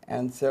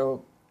 And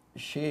so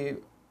she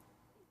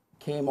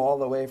came all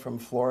the way from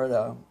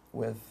Florida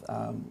with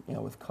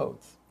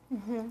coats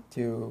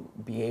to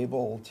be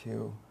able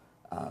to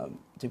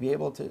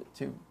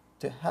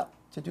help,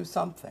 to do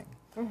something.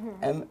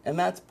 And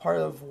that's part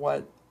of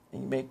what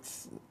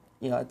makes,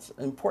 it's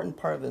an important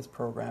part of this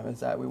program, is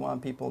that we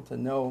want people to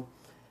know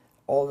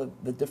all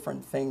the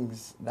different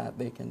things that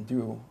they can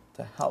do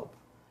to help.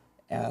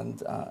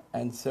 And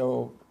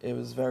so it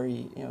was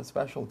very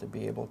special to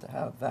be able to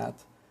have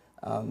that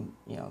a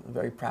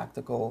very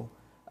practical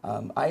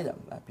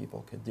item that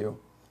people could do.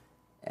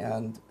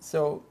 And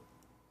so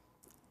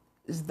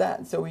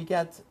we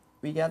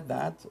get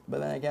that,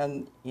 but then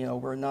again,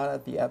 we're not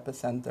at the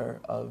epicenter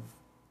of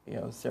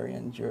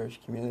Syrian Jewish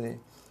community,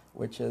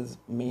 which is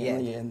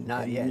mainly in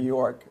New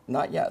York.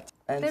 Not yet.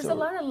 And there's a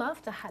lot of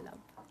love to Halab.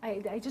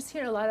 I just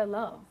hear a lot of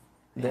love.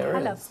 There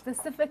Halab, is.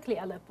 Specifically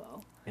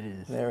Aleppo. It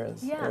is. There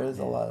is. Yeah. There is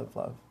a lot of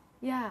love.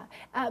 Yeah.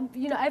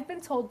 I've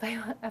been told by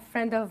a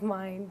friend of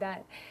mine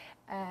that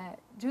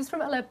Jews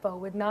from Aleppo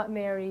would not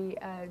marry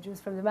Jews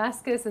from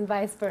Damascus and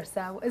vice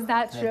versa. Is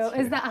that true?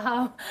 Is that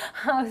how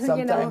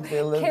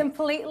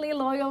completely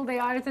loyal they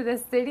are to the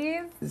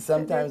cities?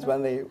 Sometimes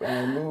when they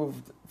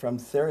moved from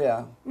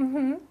Syria,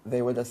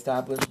 they would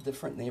establish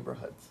different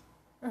neighborhoods.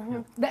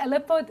 The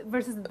Aleppo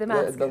versus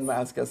Damascus. The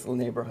Damascus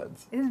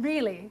neighborhoods. Is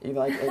really?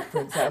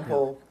 For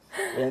example,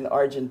 in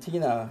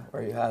Argentina,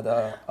 where you had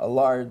a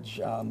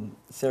large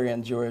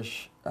Syrian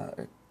Jewish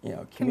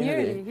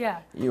community,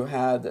 you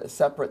had a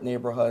separate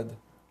neighborhood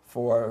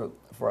for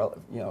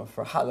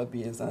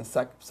Halabis and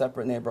a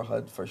separate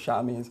neighborhood for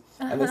Shamis,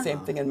 and the same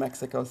thing in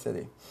Mexico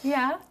City.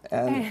 Yeah,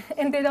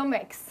 and they don't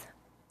mix.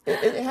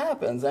 It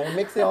happens. I mean,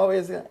 mixing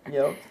always,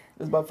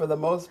 but for the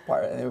most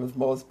part, and it was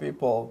most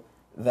people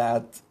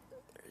that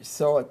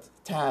so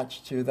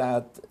attached to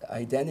that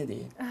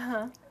identity,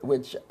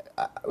 which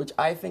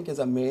I think is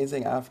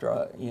amazing.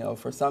 After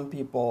for some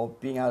people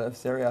being out of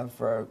Syria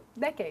for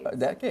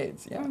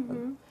decades,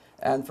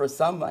 and for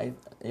some,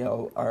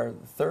 our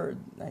third,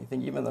 I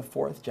think even the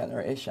fourth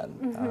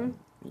generation.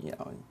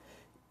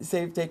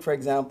 Take for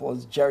example,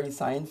 Jerry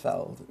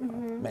Seinfeld.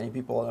 Many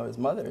people know his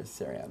mother is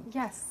Syrian.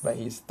 Yes. But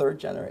he's third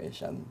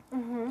generation,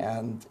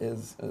 and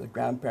his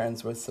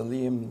grandparents were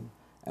Salim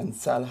and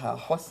Salha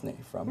Hosni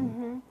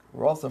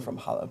were also from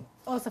Halab.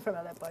 Also from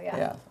Aleppo, yeah.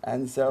 Yeah,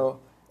 and so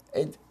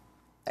it's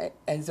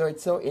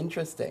so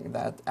interesting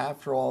that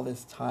after all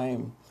this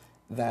time,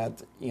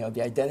 that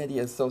the identity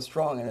is so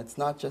strong, and it's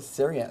not just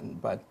Syrian,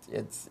 but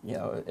it's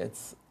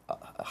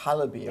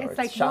Halabi or it's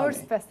like Shami. more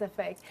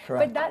specific.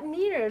 Correct. But that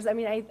mirrors,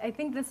 I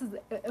think this is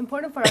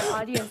important for our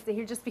audience to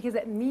hear, just because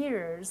it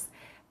mirrors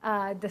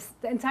the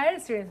entire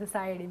Syrian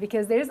society,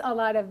 because there's a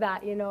lot of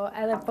that,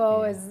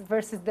 Aleppo is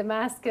versus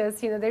Damascus,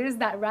 there is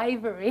that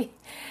rivalry,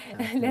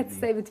 let's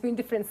say, between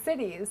different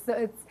cities.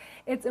 So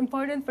it's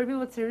important for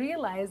people to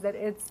realize that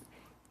it's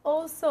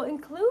also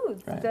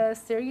includes the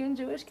Syrian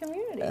Jewish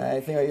community. And I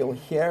think what you'll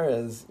hear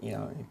is,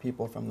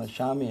 people from the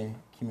Shami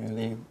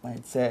community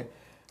might say,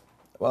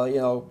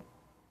 well,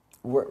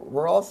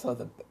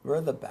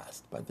 we're the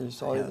best, but there's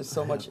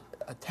so much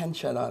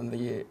attention on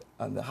the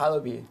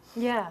Halabi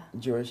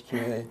Jewish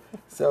community.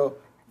 So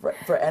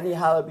for any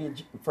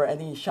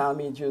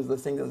Shami Jews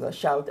listening, there's a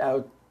shout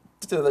out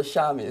to the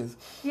Shamis.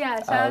 Yeah,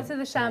 shout out to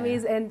the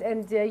Shamis,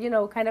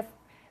 and kind of,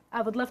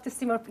 I would love to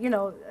see more,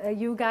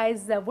 you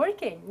guys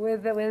working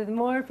with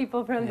more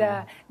people from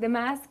the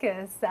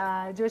Damascus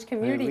Jewish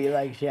community. We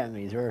like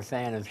Shamis. We're a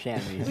fan of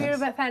Shamis.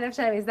 We're a fan of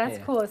Shamis. That's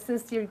cool,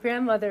 since your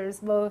grandmothers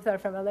both are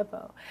from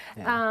Aleppo.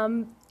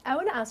 I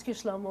want to ask you,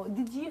 Shlomo,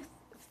 did you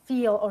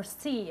feel or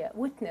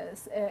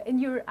witness in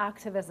your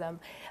activism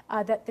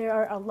that there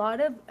are a lot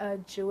of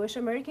Jewish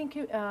American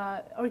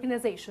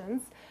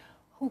organizations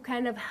who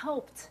kind of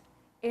helped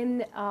in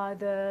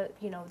the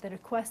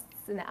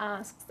requests and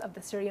asks of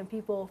the Syrian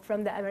people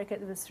from the American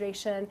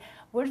administration?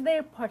 Was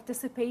their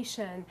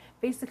participation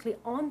basically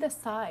on the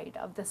side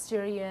of the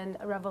Syrian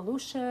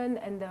revolution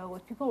and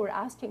what people were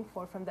asking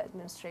for from the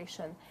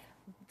administration,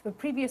 the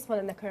previous one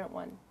and the current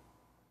one?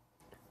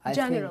 I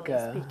Generally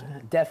think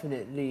speaking.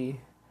 definitely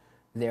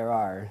there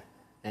are,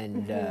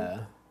 and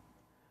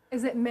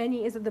Is it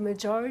many? Is it the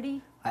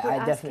majority?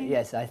 I definitely,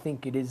 yes, I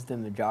think it is the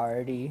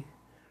majority.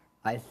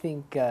 I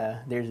think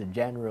there's a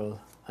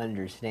general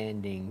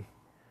understanding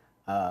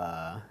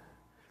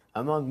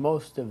among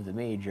most of the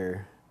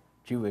major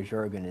Jewish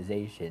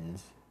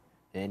organizations,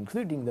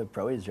 including the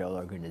pro-Israel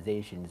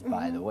organizations,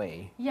 by the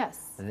way,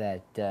 Yes.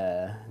 that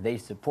they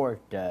support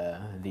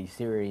the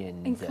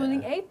Syrians.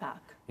 Including AIPAC.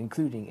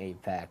 Including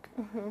AIPAC,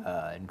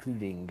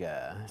 including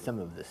some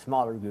of the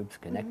smaller groups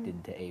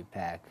connected to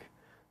AIPAC.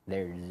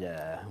 There's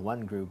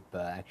one group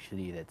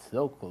actually that's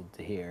local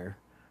to here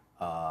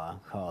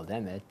called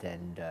Emet,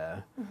 and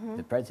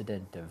the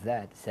president of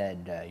that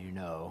said, you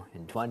know,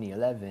 in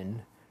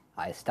 2011,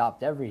 I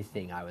stopped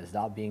everything. I was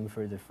lobbying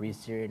for the Free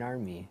Syrian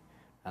Army.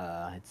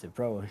 It's a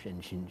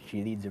and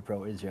she leads a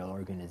pro-Israel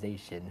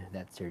organization.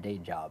 That's her day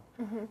job.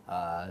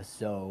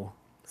 So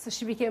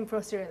she became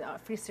pro-Syrian,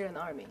 Free Syrian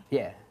Army.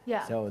 yeah.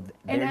 Yeah. So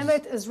and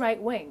Emet is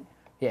right-wing.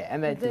 Yeah,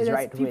 Emet is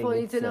right-wing. People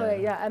need to know that,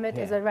 yeah, Emet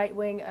is a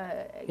right-wing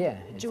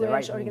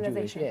Jewish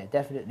organization. Yeah,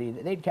 definitely.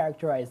 They'd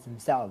characterize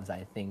themselves,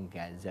 I think,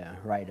 as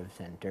right of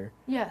center.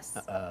 Yes.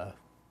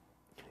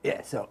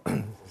 Yeah, so,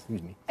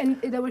 excuse me.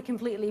 And they were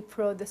completely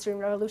pro the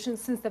Syrian revolution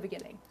since the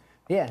beginning.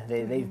 Yeah,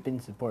 they've been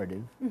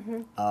supportive.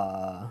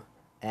 But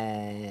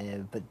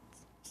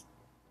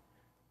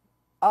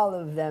all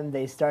of them,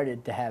 they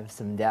started to have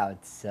some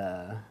doubts.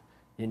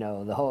 You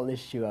know, the whole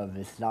issue of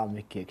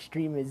Islamic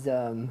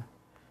extremism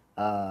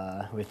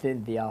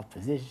within the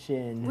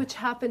opposition. Which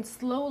happened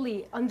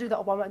slowly under the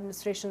Obama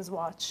administration's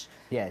watch.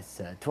 Yes,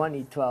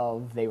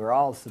 2012, they were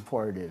all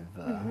supportive.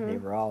 They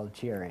were all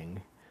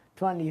cheering.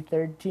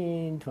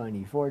 2013,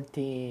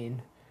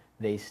 2014,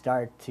 they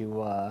start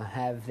to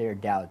have their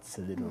doubts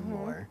a little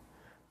more.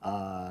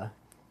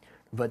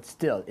 But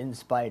still, in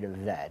spite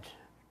of that,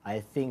 I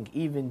think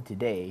even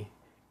today,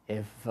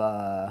 if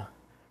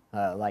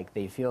like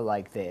they feel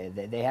like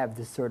they have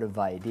this sort of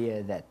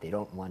idea that they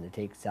don't want to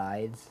take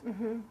sides,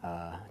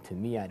 to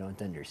me, I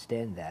don't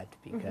understand that,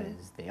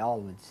 because they all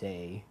would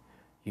say,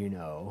 you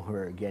know,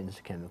 we're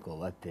against chemical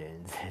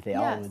weapons. They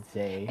all would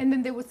say. And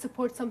then they would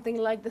support something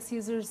like the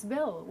Caesar's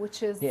Bill,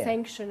 which is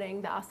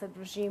sanctioning the Assad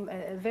regime,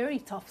 very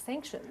tough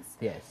sanctions.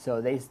 Yes,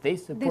 so they support the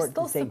sanctions. They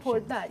still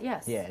support that,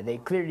 yes. Yeah, they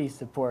clearly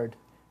support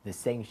the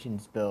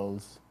sanctions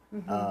bills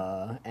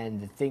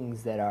and the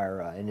things that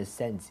are, in a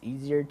sense,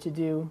 easier to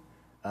do.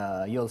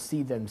 You'll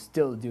see them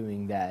still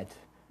doing that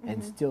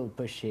and still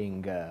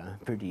pushing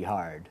pretty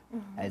hard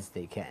as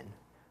they can.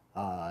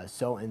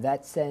 So in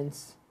that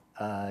sense,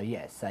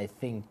 yes, I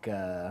think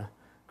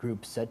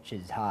groups such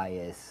as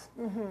HIAS,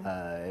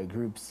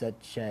 groups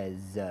such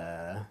as,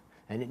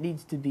 and it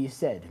needs to be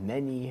said,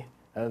 many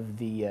of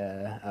the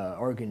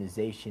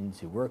organizations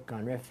who work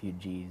on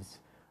refugees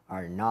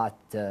are not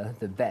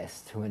the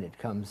best when it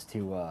comes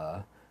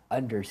to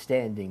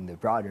understanding the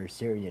broader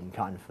Syrian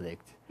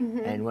conflict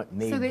and what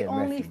made them refugees. So they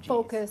only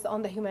focus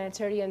on the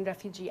humanitarian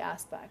refugee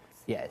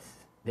aspects. Yes.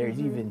 There's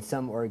even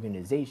some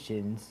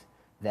organizations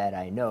that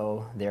I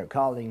know, they're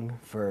calling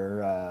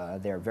for,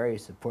 they're very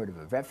supportive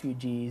of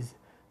refugees,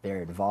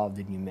 they're involved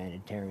in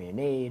humanitarian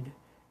aid,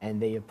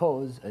 and they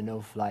oppose a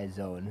no-fly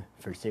zone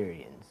for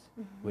Syrians,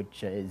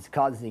 which is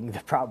causing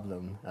the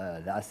problem.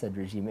 The Assad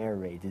regime air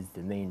raid is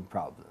the main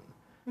problem.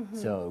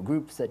 So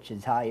groups such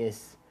as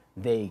HIAS,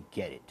 they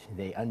get it.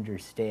 They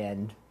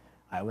understand.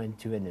 I went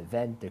to an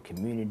event, a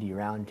community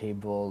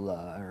roundtable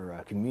or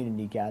a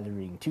community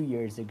gathering 2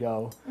 years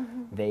ago.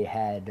 They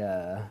had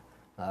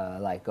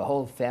like a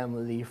whole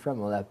family from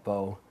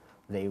Aleppo.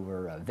 They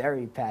were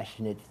very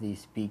passionately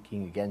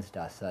speaking against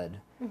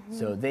Assad.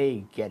 So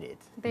they get it.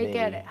 They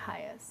get it,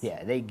 HIAS.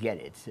 Yeah, they get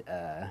it.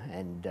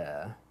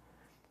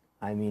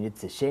 I mean,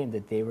 it's a shame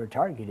that they were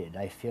targeted.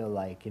 I feel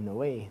like, in a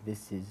way,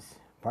 this is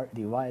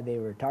partly why they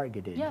were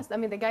targeted. Yes, I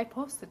mean, the guy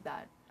posted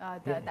that.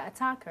 The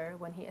attacker,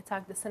 when he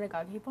attacked the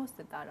synagogue, he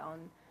posted that on,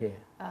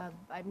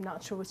 I'm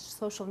not sure which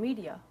social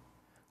media.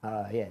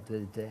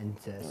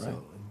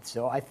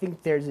 So I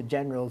think there's a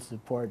general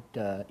support,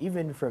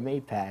 even from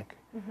AIPAC.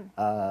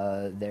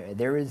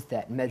 There is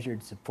that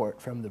measured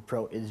support from the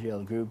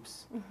pro-Israel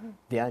groups.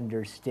 They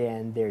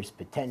understand there's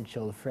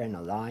potential for an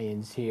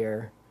alliance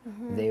here.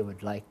 They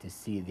would like to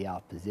see the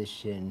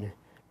opposition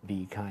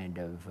be kind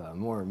of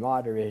more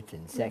moderate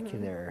and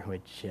secular,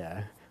 which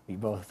we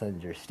both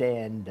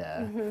understand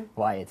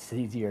why it's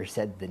easier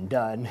said than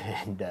done,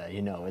 and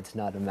you know, it's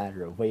not a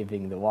matter of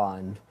waving the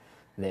wand.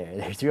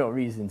 There's real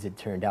reasons it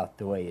turned out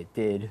the way it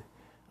did,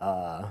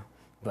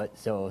 but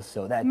so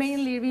that's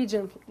mainly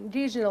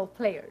regional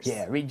players.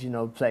 Yeah,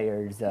 regional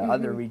players.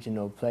 Other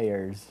regional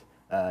players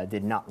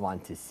did not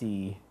want to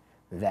see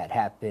that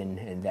happen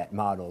and that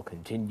model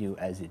continue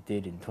as it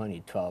did in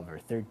 2012 or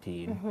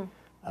 13.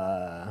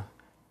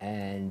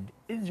 And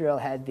Israel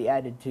had the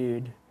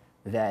attitude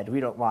that we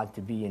don't want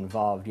to be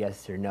involved,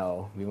 yes or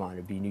no, we want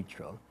to be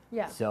neutral.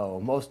 Yeah. So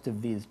most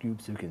of these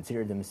groups who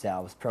consider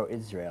themselves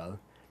pro-Israel,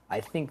 I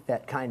think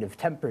that kind of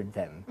tempered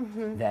them,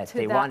 that To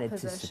they that wanted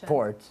position. to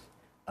support,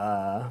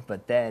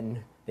 but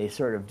then they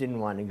sort of didn't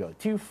want to go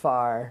too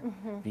far,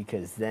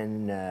 because then,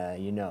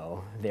 you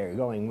know, they're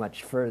going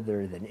much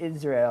further than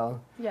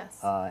Israel. Yes.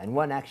 And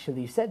one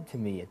actually said to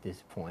me at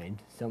this point,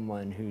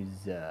 someone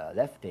who's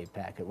left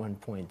AIPAC at one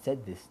point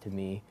said this to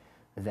me,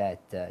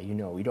 that, you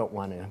know, we don't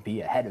want to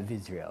be ahead of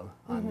Israel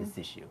on this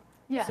issue.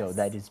 Yes. So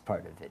that is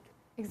part of it.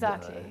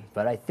 Exactly.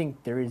 But I think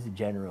there is a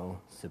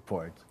general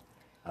support.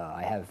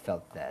 I have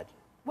felt that.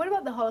 What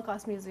about the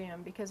Holocaust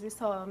Museum? Because we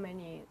saw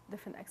many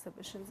different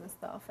exhibitions and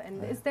stuff. And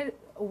is there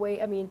a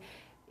way, I mean,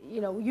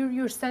 you know,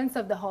 your sense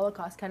of the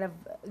Holocaust kind of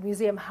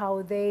museum, how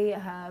they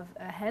have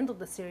handled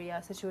the Syria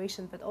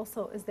situation, but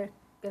also is there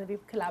going to be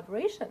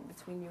collaboration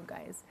between you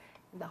guys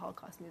in the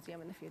Holocaust Museum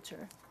in the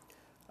future?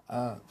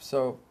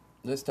 So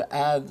just to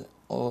add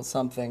a little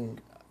something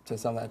to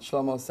something that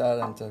Shlomo said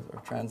and to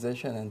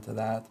transition into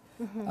that,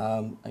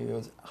 it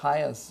was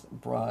Hayas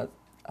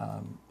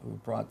who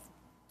brought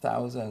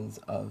thousands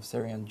of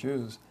Syrian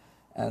Jews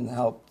and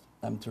helped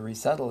them to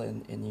resettle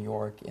in New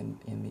York in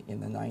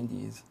the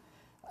 90s.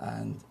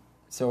 And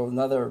so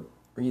another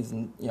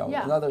reason, you know,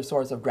 another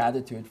source of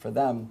gratitude for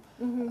them.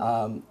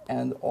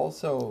 And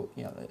also,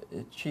 you know,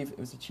 it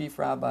was the chief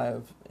rabbi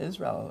of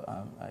Israel,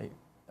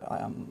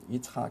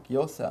 Yitzhak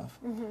Yosef,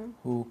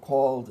 who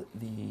called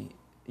the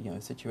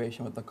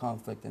situation with the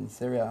conflict in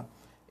Syria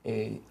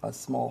a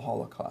small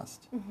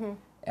Holocaust.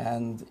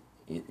 And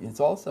it's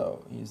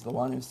also, he's the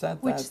one who said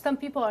that. Which some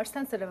people are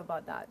sensitive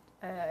about that,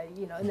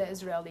 you know, in the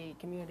Israeli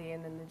community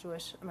and in the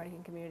Jewish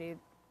American community,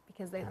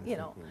 because they, you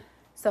know,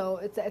 so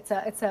it's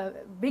a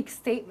big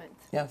statement.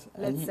 Yes,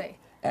 let's say.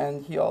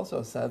 And he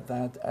also said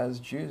that as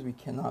Jews we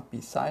cannot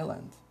be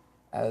silent,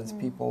 as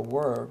people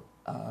were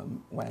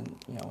when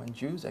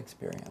Jews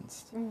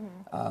experienced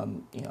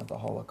the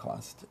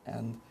Holocaust.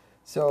 And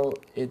so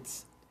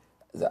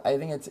I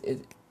think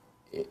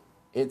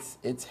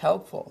it's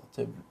helpful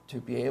to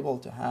be able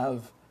to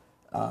have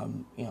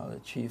the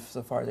chief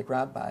Sephardic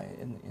rabbi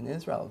in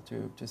Israel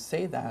to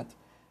say that,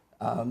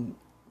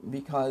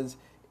 because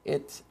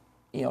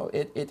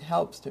it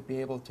helps to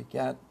be able to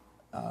get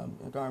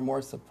garner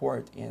more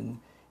support in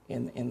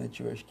the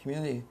Jewish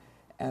community.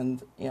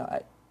 And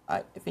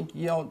I think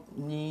you don't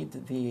need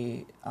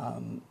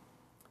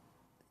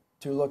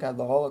to look at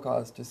the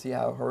Holocaust to see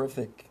how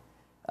horrific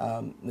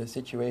the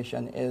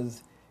situation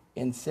is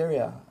in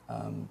Syria,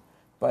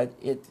 but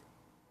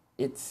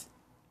it's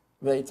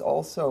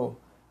also,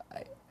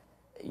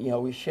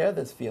 we share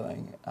this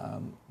feeling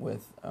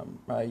with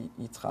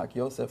Yitzhak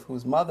Yosef,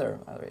 whose mother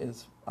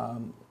is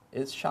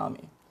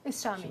Shami.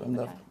 It's Shami,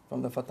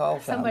 from the Fatal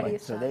family.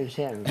 So there's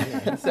him.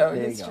 Yeah. So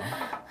there he's, you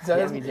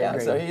so, go.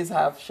 so he's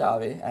half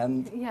Shavi,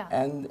 and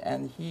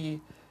he,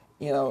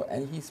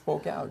 and he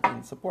spoke out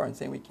in support and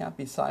saying we can't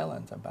be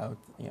silent about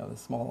the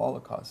small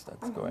Holocaust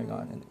that's going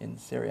on in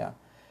Syria.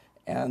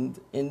 And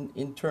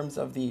in terms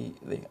of the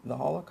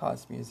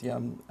Holocaust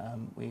Museum,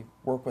 we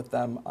work with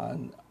them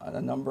on a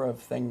number of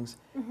things.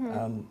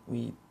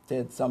 We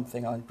did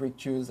something on Greek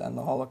Jews and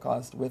the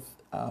Holocaust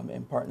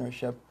in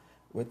partnership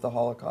with the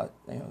Holocaust,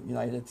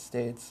 United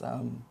States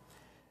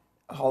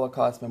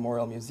Holocaust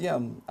Memorial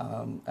Museum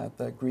at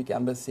the Greek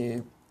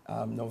Embassy,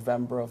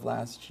 November of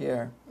last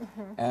year,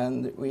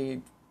 and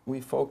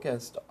we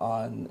focused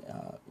on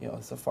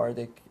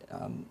Sephardic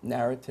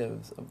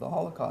narratives of the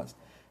Holocaust,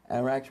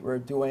 and we're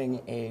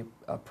doing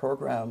a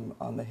program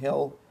on the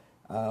Hill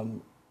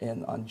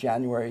on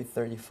January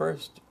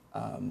 31st.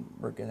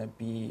 We're going to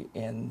be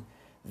in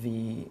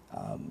the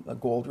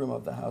Gold Room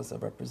of the House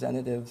of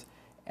Representatives.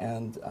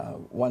 And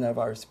one of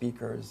our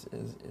speakers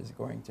is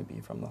going to be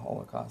from the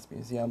Holocaust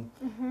Museum,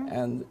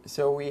 and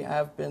so we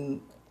have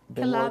been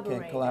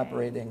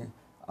collaborating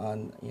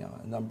on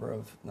a number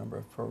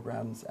of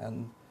programs,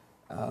 and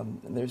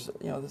there's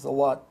a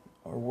lot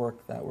of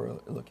work that we're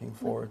looking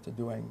forward to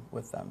doing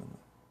with them.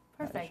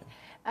 Perfect.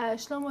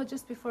 Shlomo,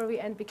 just before we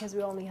end, because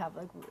we only have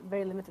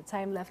very limited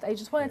time left, I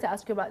just wanted to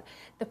ask you about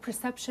the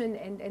perception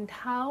and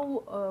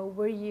how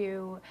were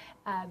you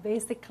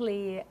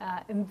basically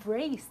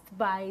embraced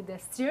by the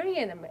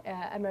Syrian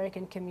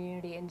American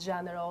community in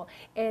general,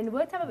 and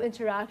what type of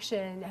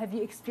interaction have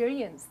you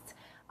experienced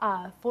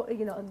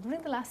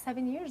during the last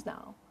 7 years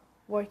now,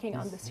 working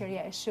on the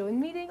Syria issue and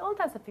meeting all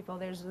types of people?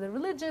 There's the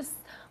religious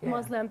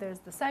Muslim, there's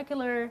the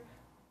secular.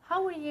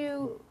 How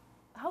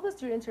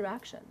was your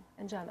interaction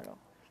in general?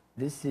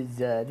 This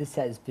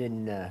has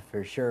been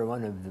for sure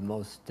one of the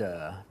most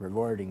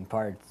rewarding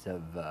parts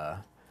of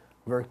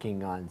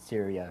working on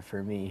Syria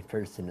for me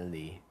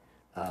personally,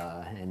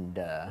 and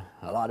a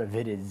lot of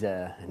it is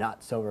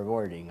not so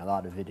rewarding. A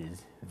lot of it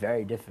is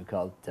very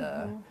difficult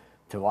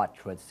to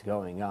watch what's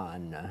going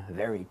on,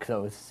 very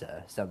close.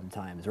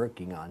 Sometimes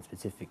working on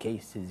specific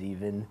cases,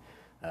 even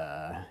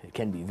it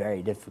can be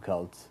very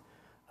difficult.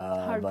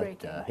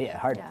 Heartbreaking.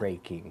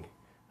 Heartbreaking.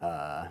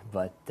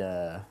 But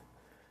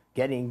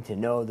getting to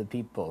know the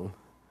people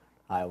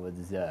I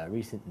was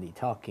recently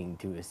talking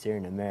to a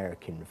Syrian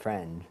American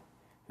friend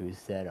who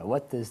said,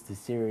 what does the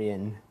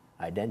Syrian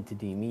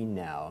identity mean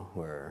now,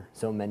 where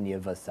so many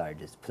of us are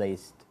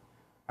displaced,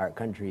 our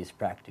country is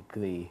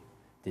practically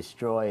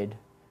destroyed?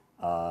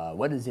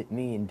 What does it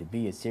mean to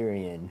be a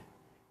Syrian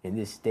in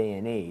this day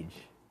and age?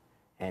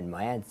 And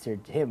my answer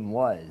to him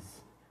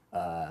was,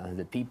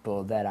 the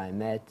people that I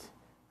met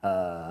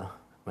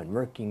when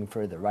working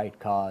for the right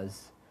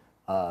cause,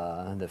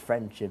 the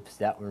friendships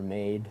that were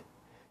made,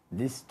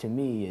 this to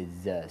me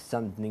is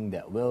something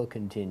that will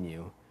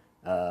continue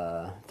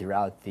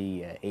throughout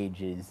the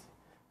ages.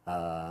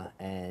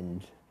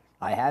 And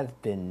I have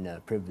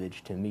been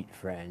privileged to meet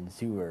friends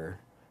who were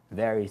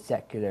very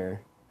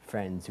secular,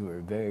 friends who were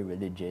very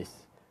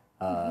religious,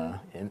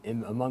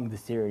 among the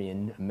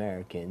Syrian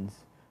Americans.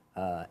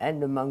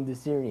 And among the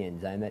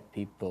Syrians, I met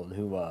people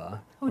who were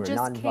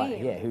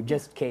non-violent. Yeah, who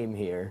just came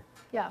here.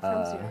 Yeah,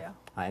 from Syria.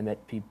 I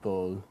met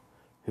people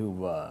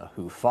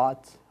who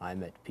fought. I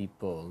met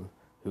people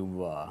who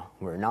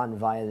were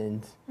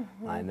non-violent.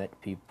 I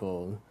met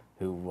people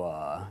who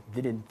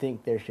didn't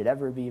think there should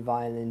ever be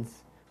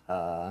violence.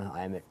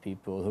 I met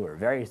people who were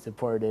very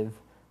supportive.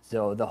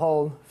 So the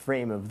whole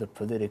frame of the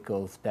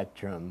political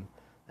spectrum,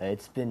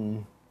 it's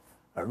been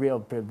a real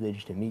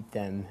privilege to meet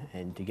them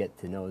and to get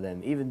to know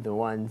them, even the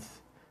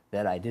ones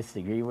that I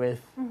disagree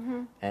with.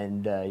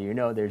 And you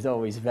know, there's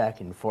always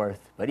back and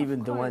forth, but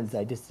even the ones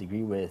I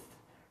disagree with,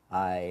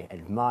 I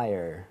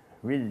admire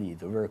really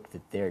the work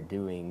that they're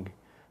doing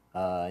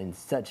in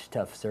such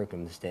tough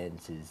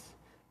circumstances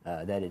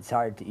that it's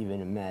hard to even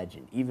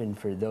imagine, even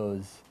for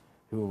those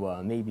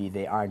who maybe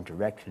they aren't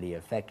directly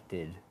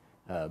affected,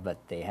 but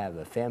they have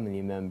a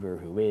family member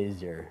who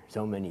is, or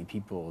so many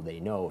people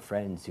they know,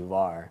 friends who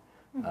are.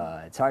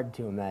 It's hard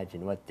to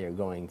imagine what they're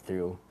going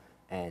through,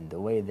 and the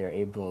way they're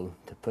able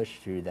to push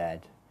through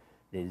that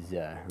is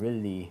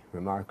really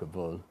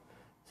remarkable.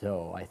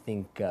 So I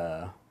think,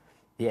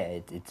 yeah,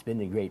 it's been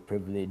a great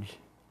privilege.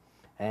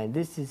 And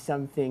this is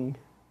something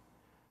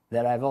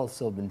that I've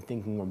also been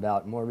thinking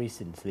about more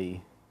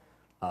recently.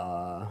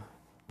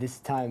 This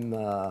time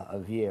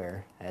of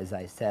year, as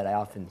I said, I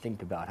often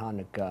think about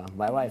Hanukkah.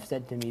 My wife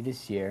said to me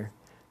this year,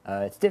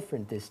 it's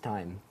different this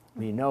time.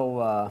 We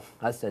know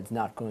Assad's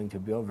not going to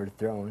be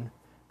overthrown,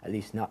 at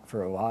least not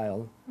for a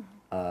while.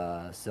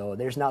 So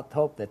there's not the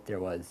hope that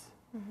there was.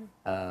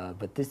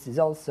 But this is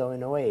also,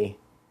 in a way,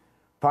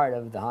 part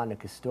of the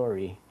Hanukkah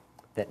story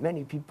that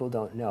many people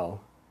don't know.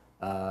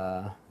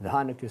 The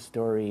Hanukkah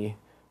story,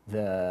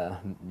 the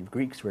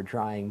Greeks were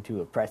trying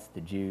to oppress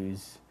the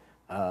Jews.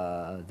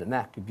 The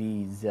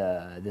Maccabees,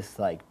 this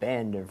like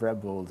band of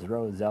rebels,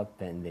 rose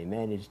up and they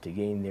managed to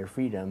gain their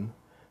freedom,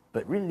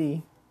 but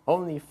really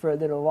only for a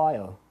little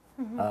while.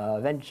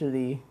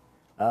 Eventually,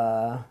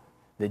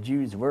 the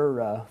Jews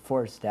were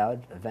forced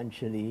out.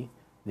 Eventually,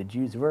 the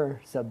Jews were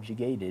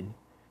subjugated.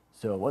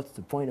 So what's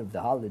the point of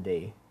the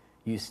holiday?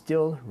 You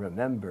still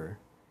remember,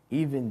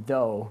 even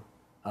though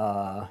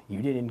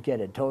you didn't get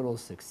a total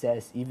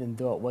success, even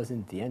though it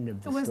wasn't the end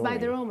of the story. It was by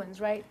the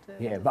Romans, right?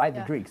 Yeah, by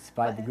the Greeks,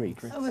 by the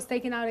Greeks. It was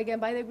taken out again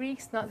by the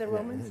Greeks, not the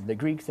Romans? The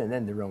Greeks and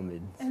then the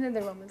Romans. And then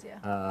the Romans,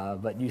 yeah.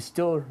 But you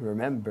still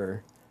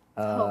remember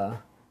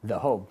the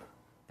hope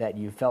that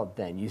you felt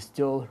then. You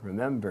still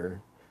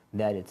remember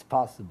that it's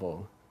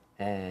possible.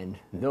 And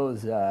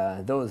those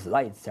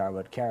lights are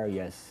what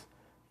carry us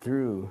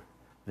through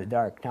the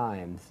dark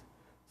times.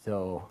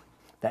 So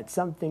that's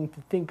something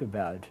to think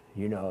about,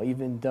 you know,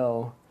 even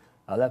though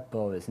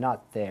Aleppo is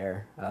not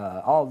there.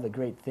 All the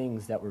great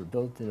things that were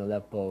built in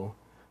Aleppo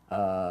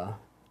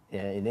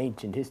in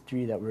ancient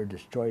history that were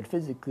destroyed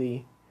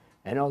physically,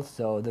 and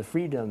also the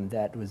freedom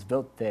that was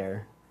built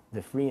there,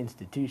 the free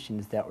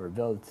institutions that were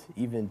built,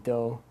 even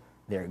though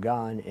they're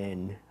gone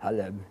in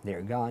Halab,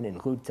 they're gone in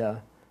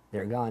Ghouta,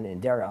 they're gone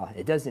in Dera.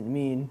 It doesn't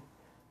mean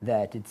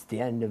that it's the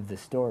end of the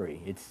story.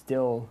 It's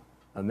still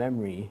a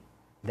memory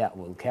that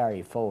will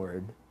carry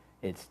forward.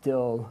 It's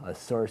still a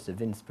source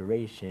of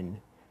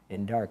inspiration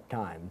in dark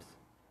times.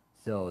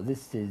 So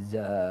this is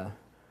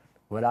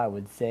what I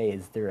would say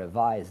is the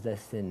revised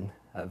lesson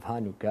of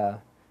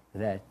Hanukkah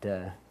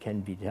that can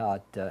be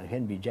taught,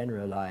 can be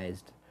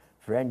generalized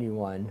for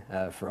anyone,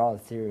 for all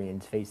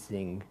Syrians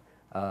facing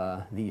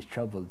these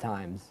troubled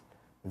times,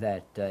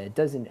 that it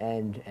doesn't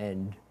end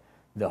and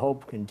the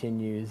hope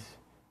continues.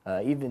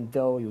 Even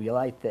though you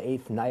light the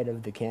 8th night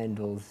of the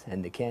candles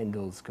and the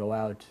candles go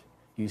out,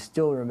 you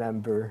still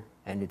remember,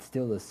 and it's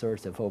still a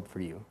source of hope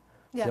for you.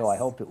 Yes. So I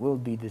hope it will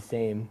be the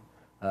same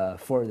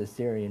for the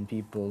Syrian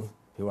people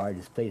who are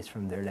displaced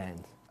from their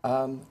lands.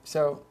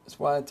 So just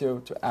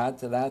wanted to add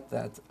to that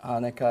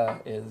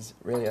Hanukkah is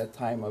really a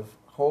time of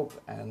hope,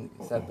 and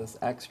said this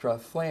extra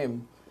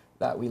flame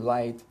that we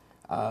light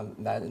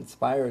that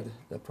inspired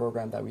the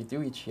program that we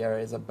do each year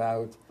is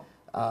about,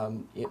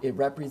 it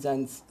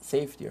represents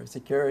safety or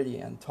security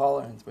and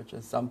tolerance, which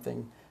is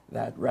something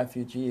that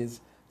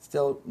refugees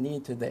still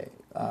need today,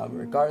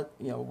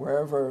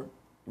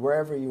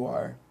 wherever you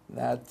are,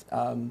 that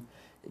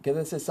because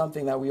this is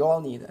something that we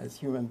all need as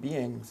human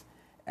beings.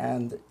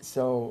 And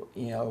so,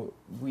 you know,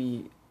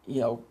 we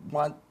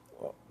want,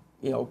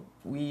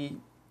 we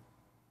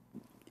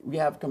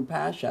have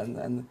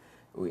compassion,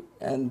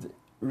 and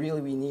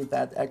really we need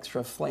that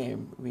extra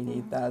flame. We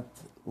need that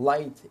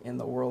light in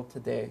the world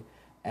today,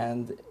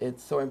 and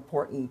it's so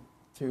important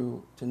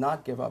to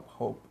not give up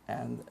hope.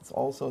 And it's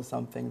also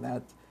something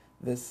that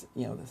this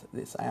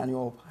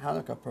annual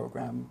Hanukkah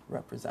program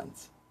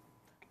represents.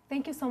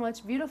 Thank you so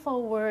much.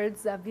 Beautiful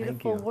words,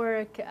 beautiful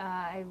work.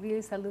 I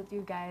really salute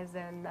you guys,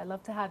 and I'd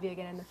love to have you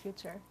again in the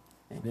future.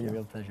 It's been a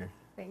real pleasure.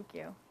 Thank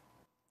you.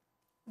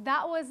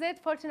 That was it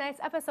for tonight's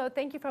episode.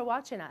 Thank you for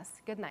watching us.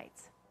 Good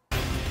night.